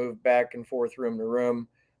kind of move back and forth room to room.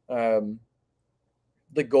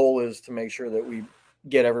 The goal is to make sure that we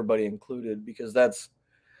get everybody included, because that's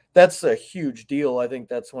a huge deal. I think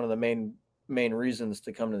that's one of the main reasons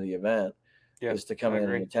to come to the event, is to come in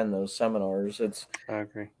and attend those seminars. I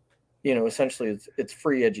agree. You know, essentially it's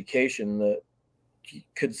free education that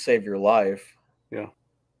could save your life. Yeah.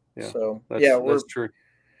 So that's true.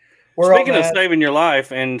 We're speaking of saving your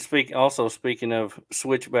life, and speaking of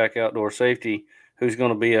Switchback Outdoor Safety, who's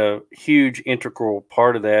going to be a huge integral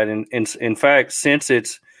part of that. And in fact, since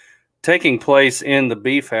it's taking place in the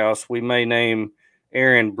Beef House, we may name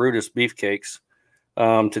Aaron Brutus Beefcakes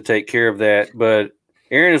to take care of that. But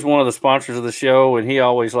Aaron is one of the sponsors of the show, and he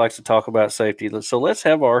always likes to talk about safety. So let's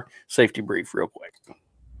have our safety brief real quick.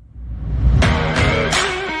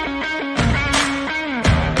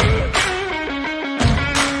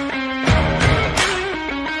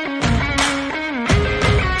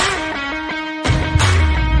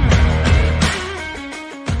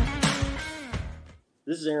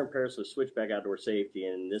 This is Aaron Paris with Switchback Outdoor Safety,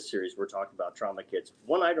 and in this series we're talking about trauma kits.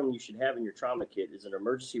 One item you should have in your trauma kit is an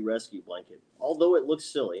emergency rescue blanket. Although it looks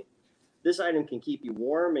silly, this item can keep you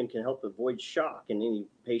warm and can help avoid shock in any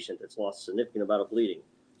patient that's lost a significant amount of bleeding.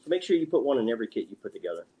 So make sure you put one in every kit you put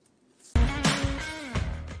together.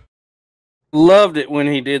 Loved it when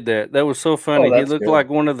he did that. That was so funny. He looked good. like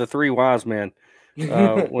one of the three wise men.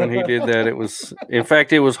 When he did that, it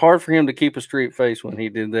was hard for him to keep a straight face when he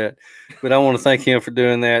did that. But I want to thank him for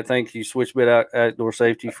doing that. Thank you, Switchback Outdoor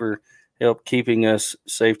Safety, for help keeping us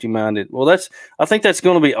safety minded. Well, I think that's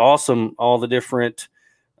going to be awesome. All the different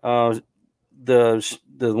the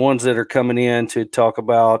ones that are coming in to talk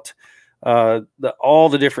about all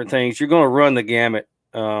the different things. You're going to run the gamut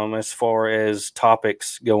as far as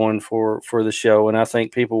topics going for the show, and I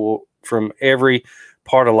think people will, from every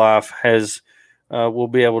part of life we'll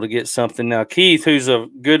be able to get something. Now, Keith, who's a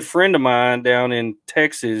good friend of mine down in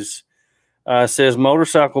Texas, Says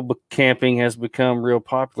motorcycle camping has become real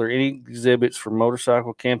popular. Any exhibits for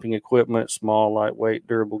motorcycle camping equipment, small, lightweight,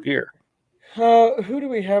 durable gear? Who do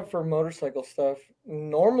we have for motorcycle stuff?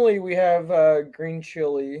 Normally we have Green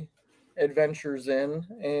Chili Adventures in,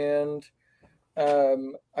 and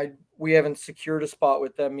we haven't secured a spot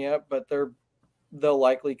with them yet, but they'll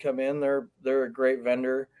likely come in. They're a great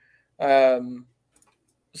vendor.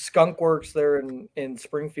 Skunk Works there in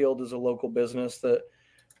Springfield is a local business that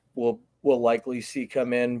we'll likely see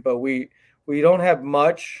come in, but we don't have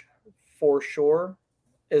much for sure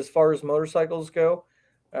as far as motorcycles go.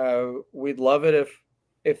 We'd love it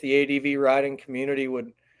if the ADV riding community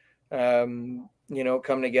would come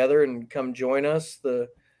together and come join us. The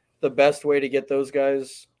best way to get those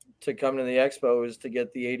guys to come to the expo is to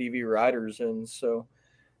get the ADV riders in. So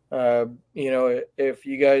if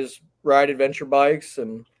you guys ride adventure bikes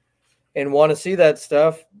and want to see that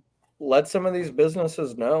stuff, let some of these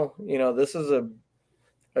businesses know. This is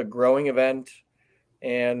a growing event,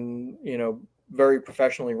 and very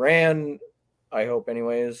professionally ran, I hope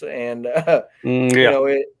anyways. And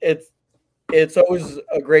it's always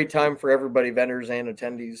a great time for everybody, vendors and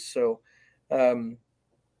attendees. So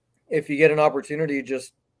if you get an opportunity,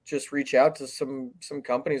 just reach out to some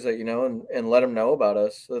companies that and let them know about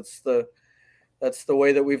us. That's the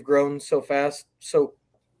way that we've grown so fast, so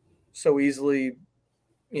easily,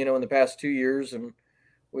 in the past 2 years, and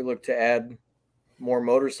we look to add more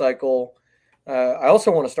motorcycle. I also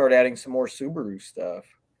want to start adding some more Subaru stuff.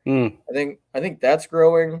 I think that's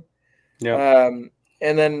growing. Yeah.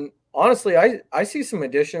 And then honestly, I see some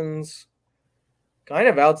additions kind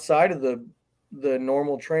of outside of the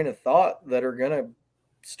normal train of thought that are going to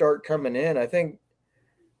start coming in. I think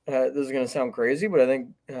this is going to sound crazy, but I think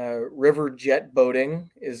river jet boating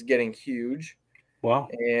is getting huge. Wow.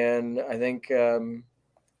 And I think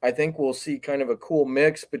we'll see kind of a cool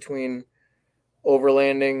mix between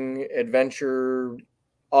overlanding, adventure,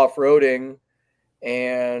 off-roading,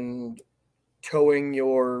 and towing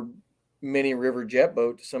your mini river jet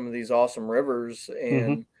boat to some of these awesome rivers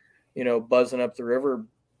and, buzzing up the river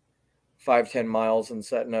 5-10 miles and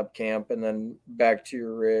setting up camp and then back to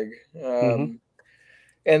your rig. And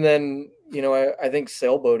then, I think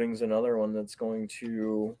sailboating is another one that's going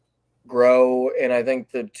to grow. And I think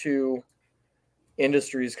the two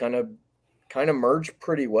industries kind of merge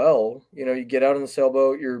pretty well. You get out on the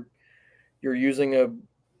sailboat, you're using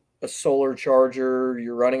a solar charger,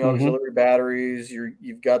 you're running auxiliary batteries,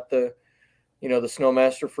 you've got the the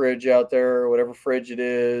Snowmaster fridge out there, or whatever fridge it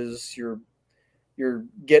is, you're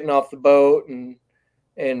getting off the boat and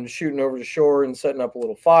shooting over to shore and setting up a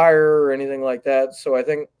little fire or anything like that. So I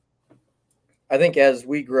think as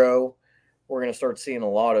we grow, we're going to start seeing a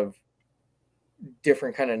lot of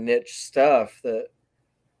different kind of niche stuff that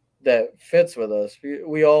fits with us.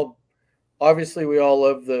 We all love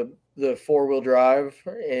the four-wheel drive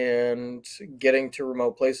and getting to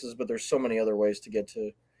remote places, but there's so many other ways to get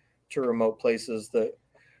to remote places that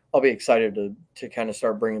I'll be excited to kind of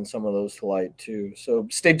start bringing some of those to light too. So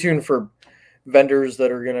stay tuned for vendors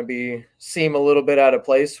that are going to seem a little bit out of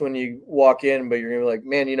place when you walk in, but you're going to be like,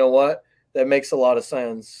 man, you know what? That makes a lot of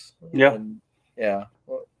sense. Yeah. And yeah.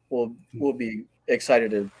 We'll be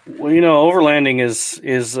excited to. Well, overlanding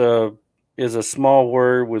is a small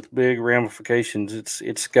word with big ramifications.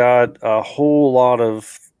 It's got a whole lot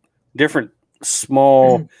of different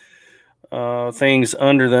small things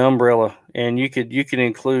under the umbrella, and you could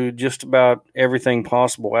include just about everything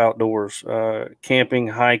possible outdoors: camping,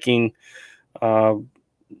 hiking,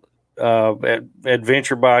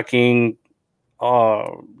 adventure biking,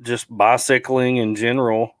 just bicycling in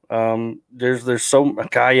general. There's so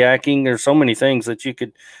kayaking. There's so many things that you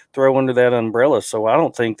could throw under that umbrella. So I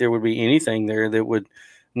don't think there would be anything there that would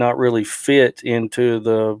not really fit into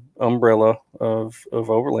the umbrella of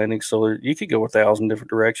overlanding. So you could go 1,000 different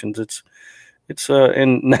directions. It's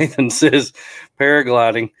and Nathan says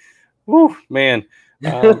paragliding. Woo, man.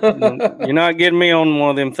 You're not getting me on one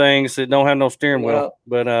of them things that don't have no steering wheel,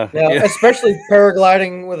 but yeah. Especially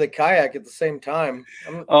paragliding with a kayak at the same time.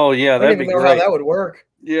 Oh yeah, that'd be great. How that would work.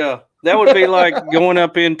 Yeah, that would be like going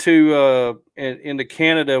up into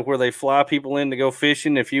Canada where they fly people in to go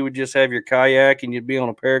fishing. If you would just have your kayak and you'd be on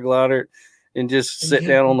a paraglider and just sit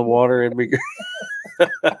down on the water, it'd be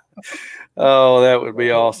great. Oh, that would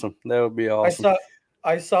be awesome. That would be awesome.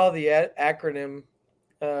 I saw the acronym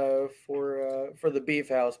for the Beef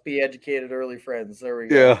House. Be educated, early friends. There we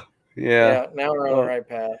go. Yeah. Now we're on the right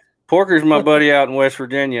path. Porker's my buddy out in West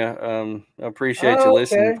Virginia. I appreciate you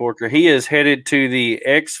listening, Porker. He is headed to the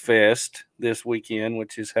X Fest this weekend,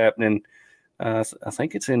 which is happening. I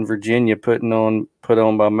think it's in Virginia, put on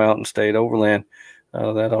by Mountain State Overland.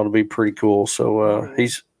 That ought to be pretty cool. So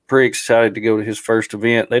he's pretty excited to go to his first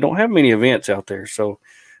event. They don't have many events out there, so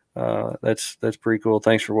that's pretty cool.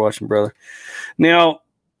 Thanks for watching, brother. Now,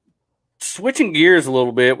 switching gears a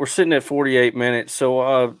little bit, we're sitting at 48 minutes.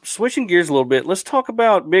 So switching gears a little bit, let's talk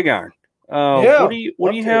about Big Iron. What do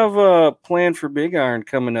you have planned for Big Iron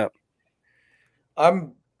coming up?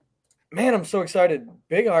 I'm so excited.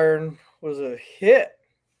 Big Iron was a hit.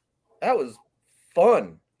 That was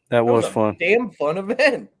fun. That was fun. Damn fun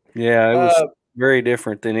event. Yeah, it was very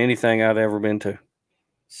different than anything I'd ever been to.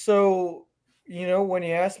 So, when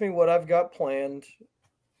you ask me what I've got planned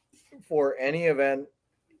for any event,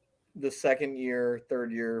 the second year,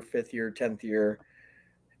 third year, fifth year, 10th year,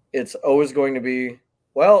 it's always going to be,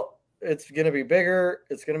 it's going to be bigger.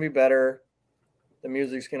 It's going to be better. The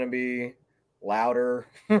music's going to be louder.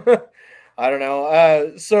 I don't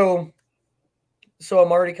know. So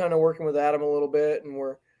I'm already kind of working with Adam a little bit, and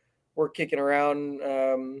we're kicking around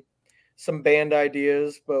some band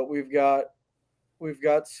ideas, but we've got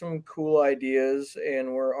some cool ideas,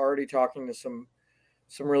 and we're already talking to some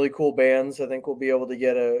really cool bands. I think we'll be able to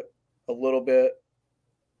get a little bit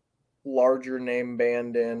larger name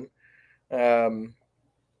band in.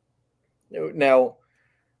 Now,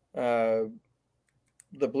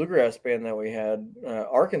 the bluegrass band that we had,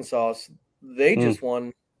 Arkansas, they just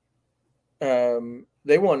won.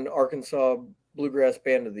 They won Arkansas Bluegrass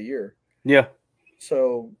Band of the Year. Yeah.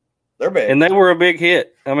 So they're big. And they were a big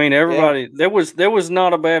hit. I mean, everybody, there was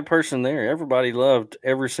not a bad person there. Everybody loved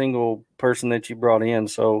every single person that you brought in.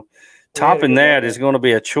 So topping that is going to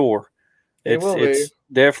be a chore. It's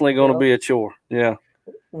definitely going to be a chore. Yeah.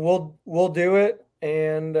 We'll do it,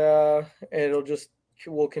 and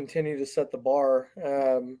we'll continue to set the bar.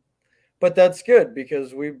 But that's good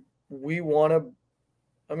because we want to,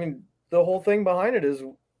 I mean, the whole thing behind it is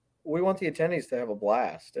we want the attendees to have a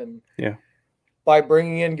blast. And by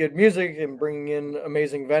bringing in good music and bringing in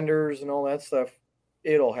amazing vendors and all that stuff,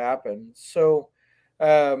 it'll happen. So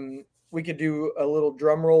we could do a little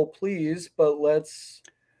drum roll, please, but let's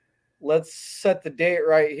set the date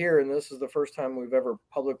right here. And this is the first time we've ever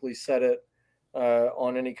publicly said it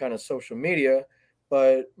on any kind of social media,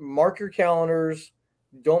 but mark your calendars.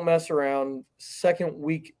 Don't mess around. Second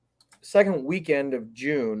weekend of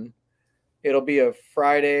June. It'll be a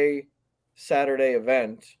Friday, Saturday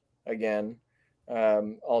event again.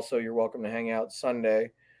 Also, you're welcome to hang out Sunday,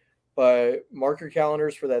 but mark your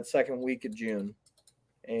calendars for that second week of June.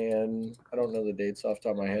 And I don't know the dates off the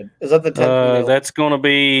top of my head. Is that the 10th? That's going to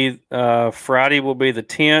be Friday will be the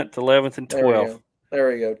 10th, 11th, and 12th.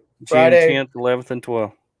 There we go. Friday, June 10th, 11th, and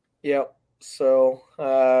 12th. Yep. So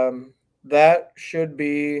that should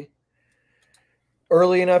be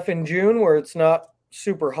early enough in June where it's not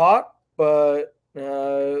super hot, but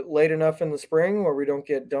late enough in the spring where we don't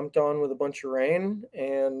get dumped on with a bunch of rain.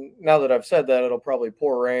 And now that I've said that, it'll probably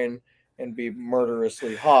pour rain and be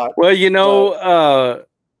murderously hot. Well,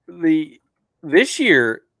 this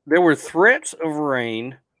year there were threats of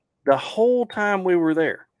rain the whole time we were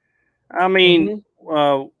there. I mean,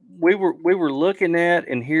 we were looking at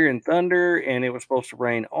and hearing thunder, and it was supposed to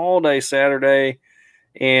rain all day Saturday,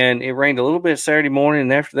 and it rained a little bit Saturday morning,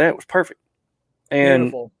 and after that it was perfect.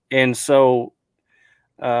 Beautiful. And so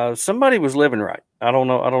somebody was living right. I don't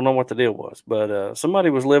know what the deal was, but somebody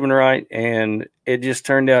was living right, and it just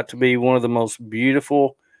turned out to be one of the most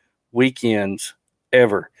beautiful weekends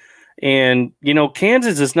ever. And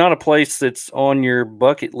Kansas is not a place that's on your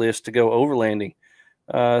bucket list to go overlanding.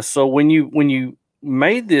 So when you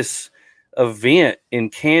made this event in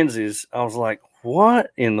Kansas, I was like,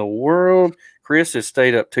 what in the world? Chris has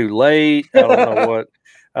stayed up too late.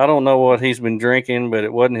 I don't know what he's been drinking, but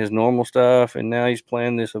it wasn't his normal stuff. And now he's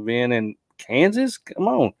playing this event in Kansas. Come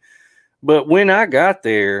on. But when I got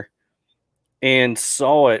there and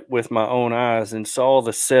saw it with my own eyes and saw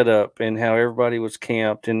the setup and how everybody was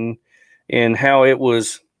camped and how it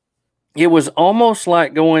was almost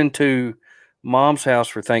like going to Mom's house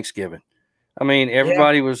for Thanksgiving. I mean,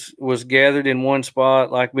 everybody was gathered in one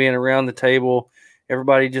spot, like being around the table.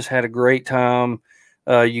 Everybody just had a great time.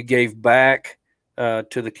 You gave back to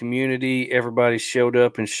the community. Everybody showed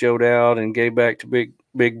up and showed out and gave back to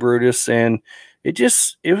Big Brutus, and it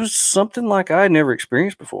was something like I had never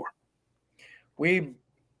experienced before.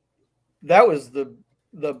 That was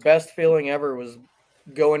the best feeling ever, was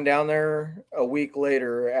going down there a week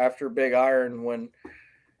later after Big Iron when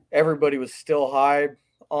everybody was still high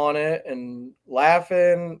on it and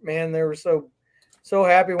laughing. Man, they were so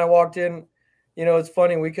happy when I walked in. It's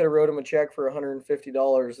funny. We could have wrote them a check for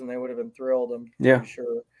 $150 and they would have been thrilled. I'm pretty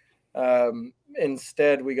sure.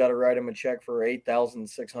 Instead, we got to write them a check for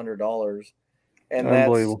 $8,600, and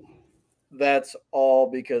unbelievable. that's all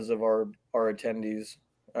because of our attendees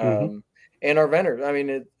and our vendors. I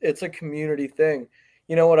mean, it's a community thing.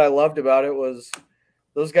 You know what I loved about it was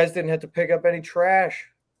those guys didn't have to pick up any trash.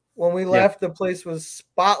 When we left, the place was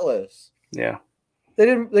spotless. Yeah. They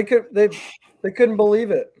couldn't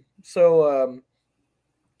believe it. So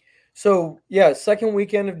yeah, second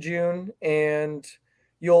weekend of June, and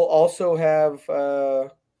you'll also have we're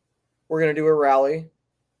going to do a rally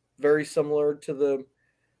very similar to the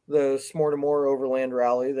S'more to More Overland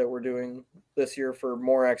rally that we're doing this year for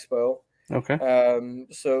More Expo. Okay.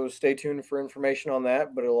 So stay tuned for information on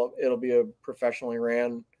that, but it'll be a professionally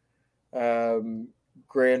ran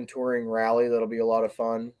grand touring rally that'll be a lot of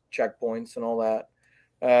fun, checkpoints and all that.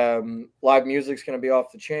 Live music's going to be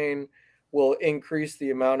off the chain. We'll increase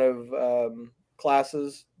the amount of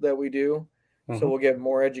classes that we do, so we'll get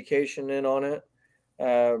more education in on it.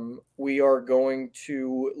 We are going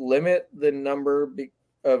to limit the number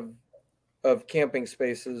of camping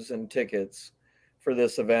spaces and tickets for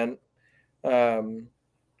this event. I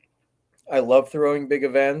love throwing big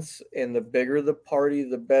events, and the bigger the party,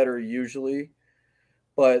 the better usually.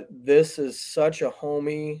 But this is such a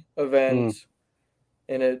homey event,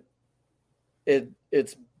 and it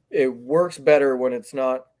works better when it's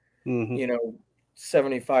not,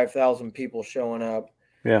 75,000 people showing up.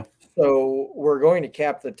 Yeah. So we're going to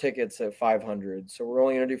cap the tickets at 500. So we're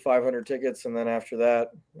only going to do 500 tickets, and then after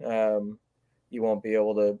that, you won't be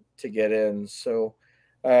able to get in. So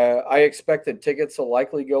I expect that tickets will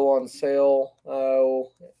likely go on sale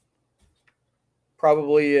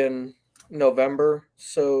probably in November.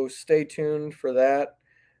 So stay tuned for that.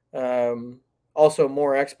 Also,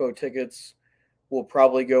 More Expo tickets will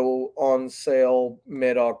probably go on sale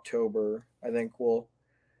mid-October. I think we'll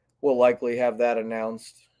likely have that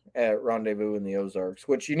announced at Rendezvous in the Ozarks,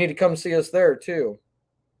 which you need to come see us there too.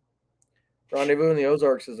 Rendezvous in the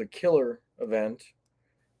Ozarks is a killer event,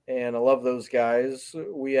 and I love those guys.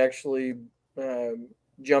 We actually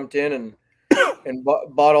jumped in and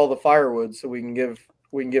bought all the firewood so we can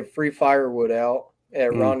give free firewood out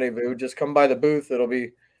at Rendezvous. Just come by the booth; it'll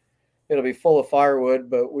be full of firewood.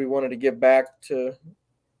 But we wanted to give back to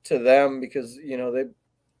them because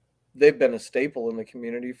they've been a staple in the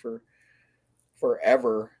community for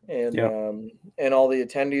forever, and all the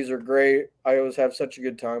attendees are great. I always have such a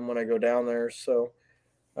good time when I go down there, so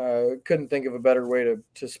couldn't think of a better way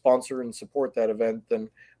to sponsor and support that event than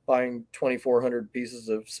buying 2,400 pieces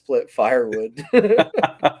of split firewood.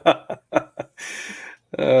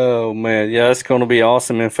 Oh man, yeah, it's going to be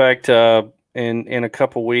awesome. In fact, in a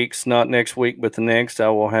couple weeks, not next week but the next, I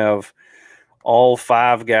will have all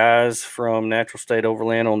 5 guys from Natural State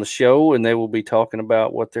Overland on the show, and they will be talking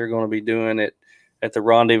about what they're going to be doing at the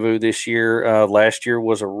Rendezvous this year. Last year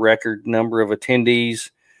was a record number of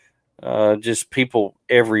attendees, just people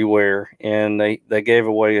everywhere, and they gave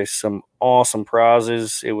away some awesome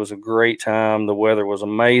prizes. It was a great time. The weather was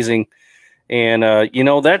amazing, and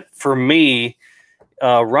that for me,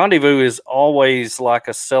 Rendezvous is always like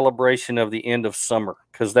a celebration of the end of summer,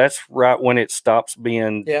 because that's right when it stops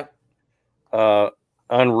being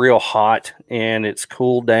unreal hot and it's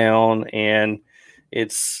cooled down, and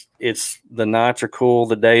it's the nights are cool,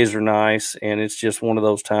 the days are nice, and it's just one of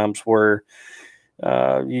those times where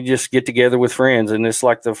you just get together with friends, and it's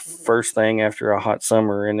like the first thing after a hot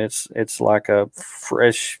summer, and it's like a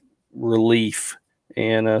fresh relief.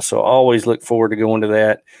 And so I always look forward to going to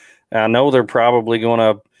that. I know they're probably going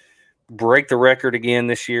to break the record again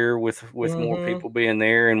this year with more people being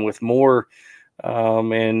there, and with more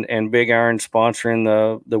and Big Iron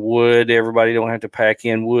sponsoring the wood. Everybody don't have to pack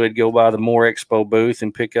in wood. Go by the More Expo booth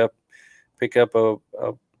and pick up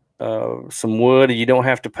some wood. You don't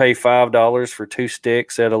have to pay $5 for 2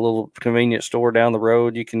 sticks at a little convenience store down the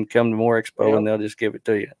road. You can come to More Expo and they'll just give it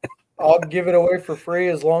to you. I'll give it away for free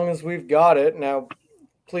as long as we've got it. Now,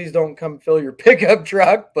 please don't come fill your pickup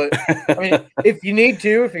truck, but I mean, if you need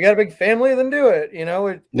to, if you got a big family, then do it.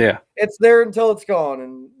 It's there until it's gone,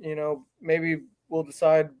 and maybe we'll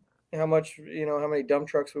decide how many dump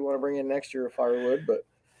trucks we want to bring in next year of firewood. But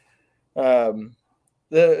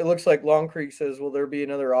it looks like Long Creek says, will there be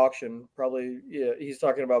another auction? Probably. Yeah, he's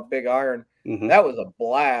talking about Big Iron. That was a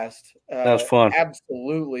blast. That was fun.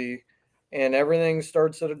 Absolutely, and everything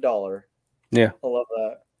starts at $1. Yeah, I love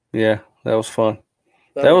that. Yeah, that was fun.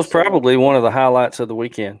 That was probably one of the highlights of the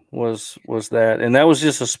weekend was that. And that was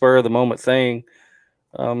just a spur of the moment thing.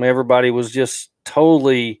 Everybody was just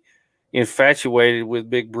totally infatuated with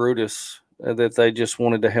Big Brutus, that they just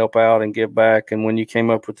wanted to help out and give back. And when you came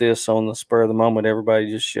up with this on the spur of the moment,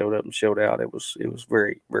 everybody just showed up and showed out. It was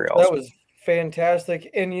very, very awesome. That was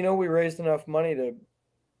fantastic. And, we raised enough money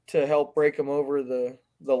to help break them over the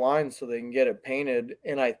the line so they can get it painted.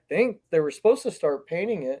 And I think they were supposed to start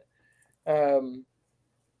painting it. I'm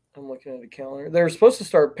looking at the calendar. They were supposed to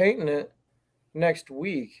start painting it next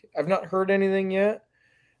week. I've not heard anything yet,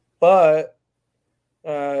 but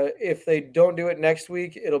if they don't do it next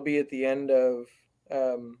week, it'll be at the end of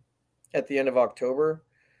October.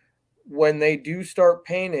 When they do start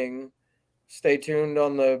painting, stay tuned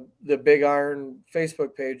on the Big Iron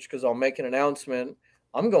Facebook page, because I'll make an announcement.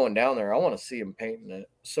 I'm going down there. I want to see them painting it.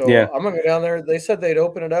 So Yeah. I'm going to go down there. They said they'd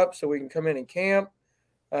open it up so we can come in and camp.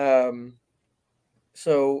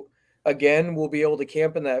 So again, we'll be able to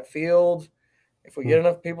camp in that field. If we get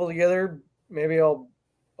enough people together, maybe I'll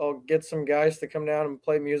get some guys to come down and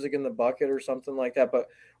play music in the bucket or something like that. But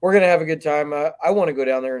we're going to have a good time. I want to go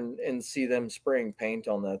down there and see them spraying paint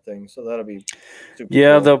on that thing. So that'll be super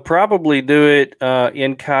Yeah, cool. they'll probably do it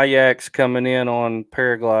in kayaks coming in on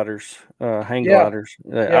paragliders, hang gliders.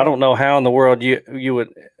 I don't know how in the world you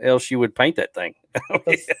would paint that thing.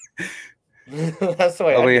 That's the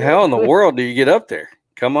way I mean, how in the world do you get up there?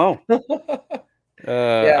 Come on.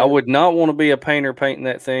 I would not want to be a painter painting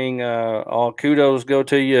that thing. All kudos go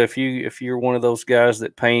to you if you're one of those guys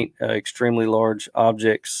that paint extremely large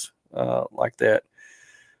objects like that.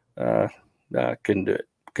 I couldn't do it.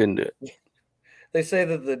 Couldn't do it. They say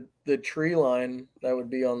that the tree line that would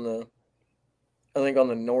be on the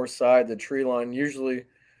north side, the tree line usually,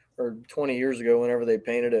 or 20 years ago, whenever they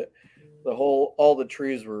painted it, all the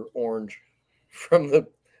trees were orange from the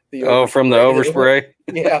overspray.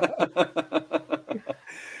 Yeah.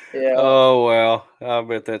 Yeah. Oh, well, I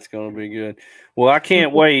bet that's going to be good. Well, I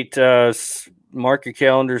can't wait. Mark your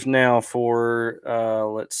calendars now for,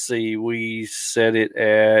 let's see, we set it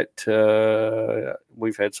at,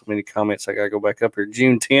 we've had so many comments, I got to go back up here,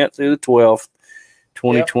 June 10th through the 12th,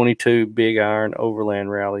 2022 Big Iron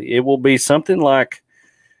Overland Rally. It will be something like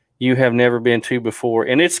you have never been to before.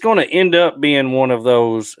 And it's going to end up being one of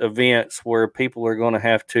those events where people are going to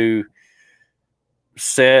have to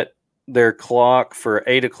set their clock for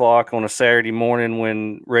 8 o'clock on a Saturday morning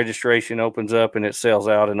when registration opens up and it sells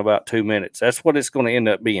out in about 2 minutes. That's what it's going to end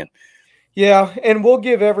up being. Yeah. And we'll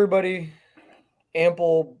give everybody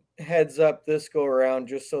ample heads up this go around,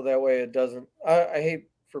 just so that way it doesn't, I hate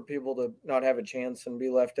for people to not have a chance and be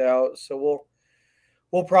left out. So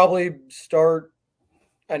we'll probably start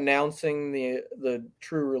announcing the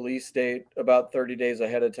true release date about 30 days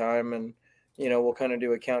ahead of time, and we'll kind of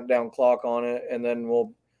do a countdown clock on it, and then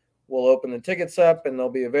we'll open the tickets up and they'll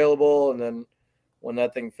be available, and then when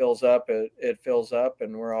that thing fills up, it fills up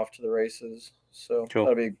and we're off to the races. So cool.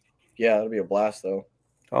 that'll be a blast though.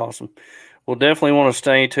 Awesome. We'll definitely want to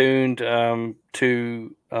stay tuned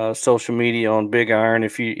to social media on Big Iron.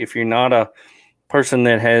 If you're not a person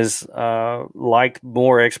that has liked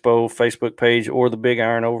More Expo Facebook page or the Big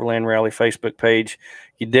Iron Overland Rally Facebook page,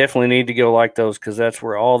 you definitely need to go like those, because that's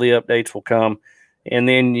where all the updates will come, and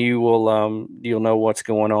then you will you'll know what's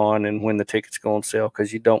going on and when the tickets go on sale,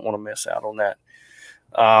 because you don't want to miss out on that.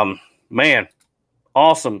 Man,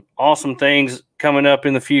 awesome things coming up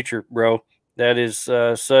in the future, bro. That is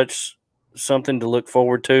such something to look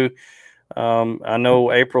forward to. I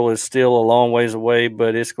know April is still a long ways away,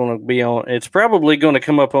 but it's going to be on. It's probably going to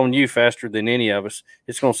come up on you faster than any of us.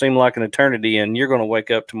 It's going to seem like an eternity, and you're going to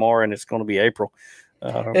wake up tomorrow and it's going to be April.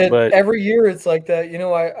 But every year it's like that.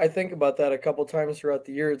 I think about that a couple times throughout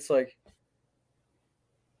the year. It's like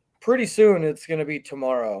pretty soon it's going to be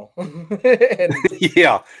tomorrow.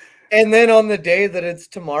 Yeah. And then on the day that it's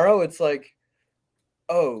tomorrow, it's like,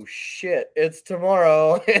 oh shit, it's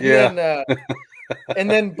tomorrow.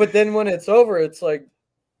 And but then when it's over, it's like,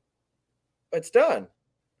 it's done.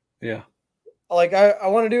 Yeah. Like I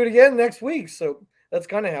want to do it again next week. So that's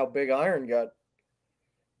kind of how Big Iron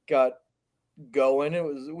got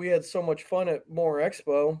going. We had so much fun at More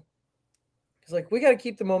Expo. It's like, we got to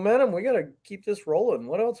keep the momentum. We got to keep this rolling.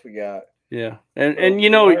 What else we got? Yeah. And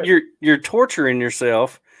you're torturing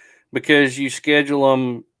yourself because you schedule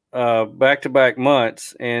them back-to-back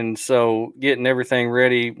months, and so getting everything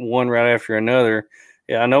ready one right after another.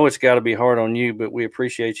 Yeah, I know it's got to be hard on you, but we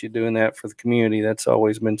appreciate you doing that for the community. That's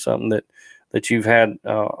always been something that you've had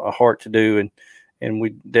a heart to do, and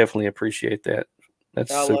we definitely appreciate that.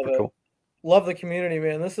 That's super cool. Love the community,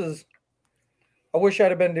 man. I wish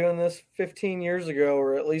I'd have been doing this 15 years ago,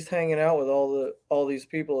 or at least hanging out with all these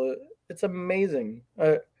people. It's amazing.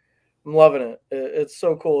 I'm loving it. It's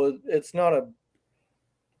so cool.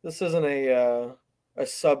 This isn't a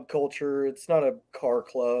subculture. It's not a car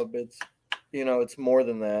club. It's it's more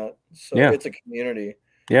than that. So it's a community.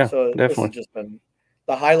 Yeah, so definitely. This has just been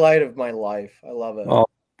the highlight of my life. I love it. Oh,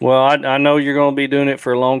 well, I know you're going to be doing it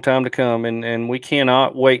for a long time to come, and we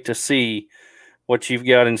cannot wait to see what you've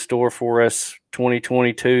got in store for us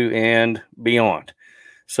 2022 and beyond.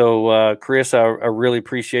 So, Chris, I really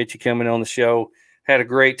appreciate you coming on the show. Had a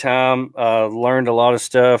great time, learned a lot of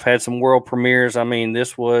stuff, had some world premieres. I mean,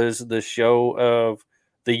 this was the show of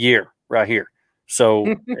the year right here.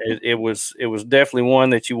 So it was definitely one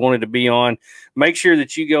that you wanted to be on. Make sure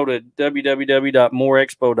that you go to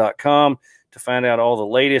www.moreexpo.com to find out all the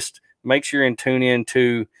latest. Make sure and tune in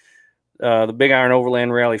to the Big Iron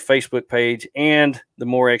Overland Rally Facebook page and the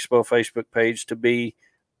More Expo Facebook page to be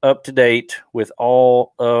up to date with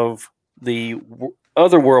all of the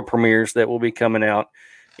other world premieres that will be coming out.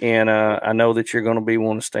 And I know that you're going to be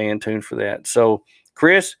wanting to stay in tune for that. So,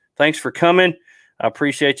 Chris, thanks for coming. I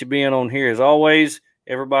appreciate you being on here as always.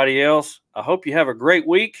 Everybody else, I hope you have a great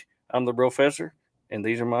week. I'm the BROfessor, and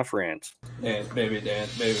these are my friends. Dance, baby,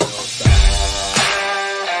 don't stop.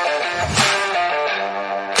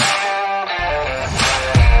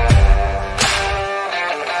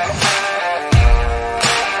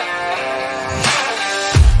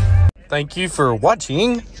 Thank you for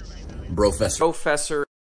watching BROfessor.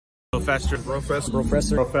 BROfessor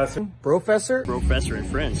BROfessor and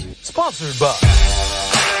Friends. sponsored by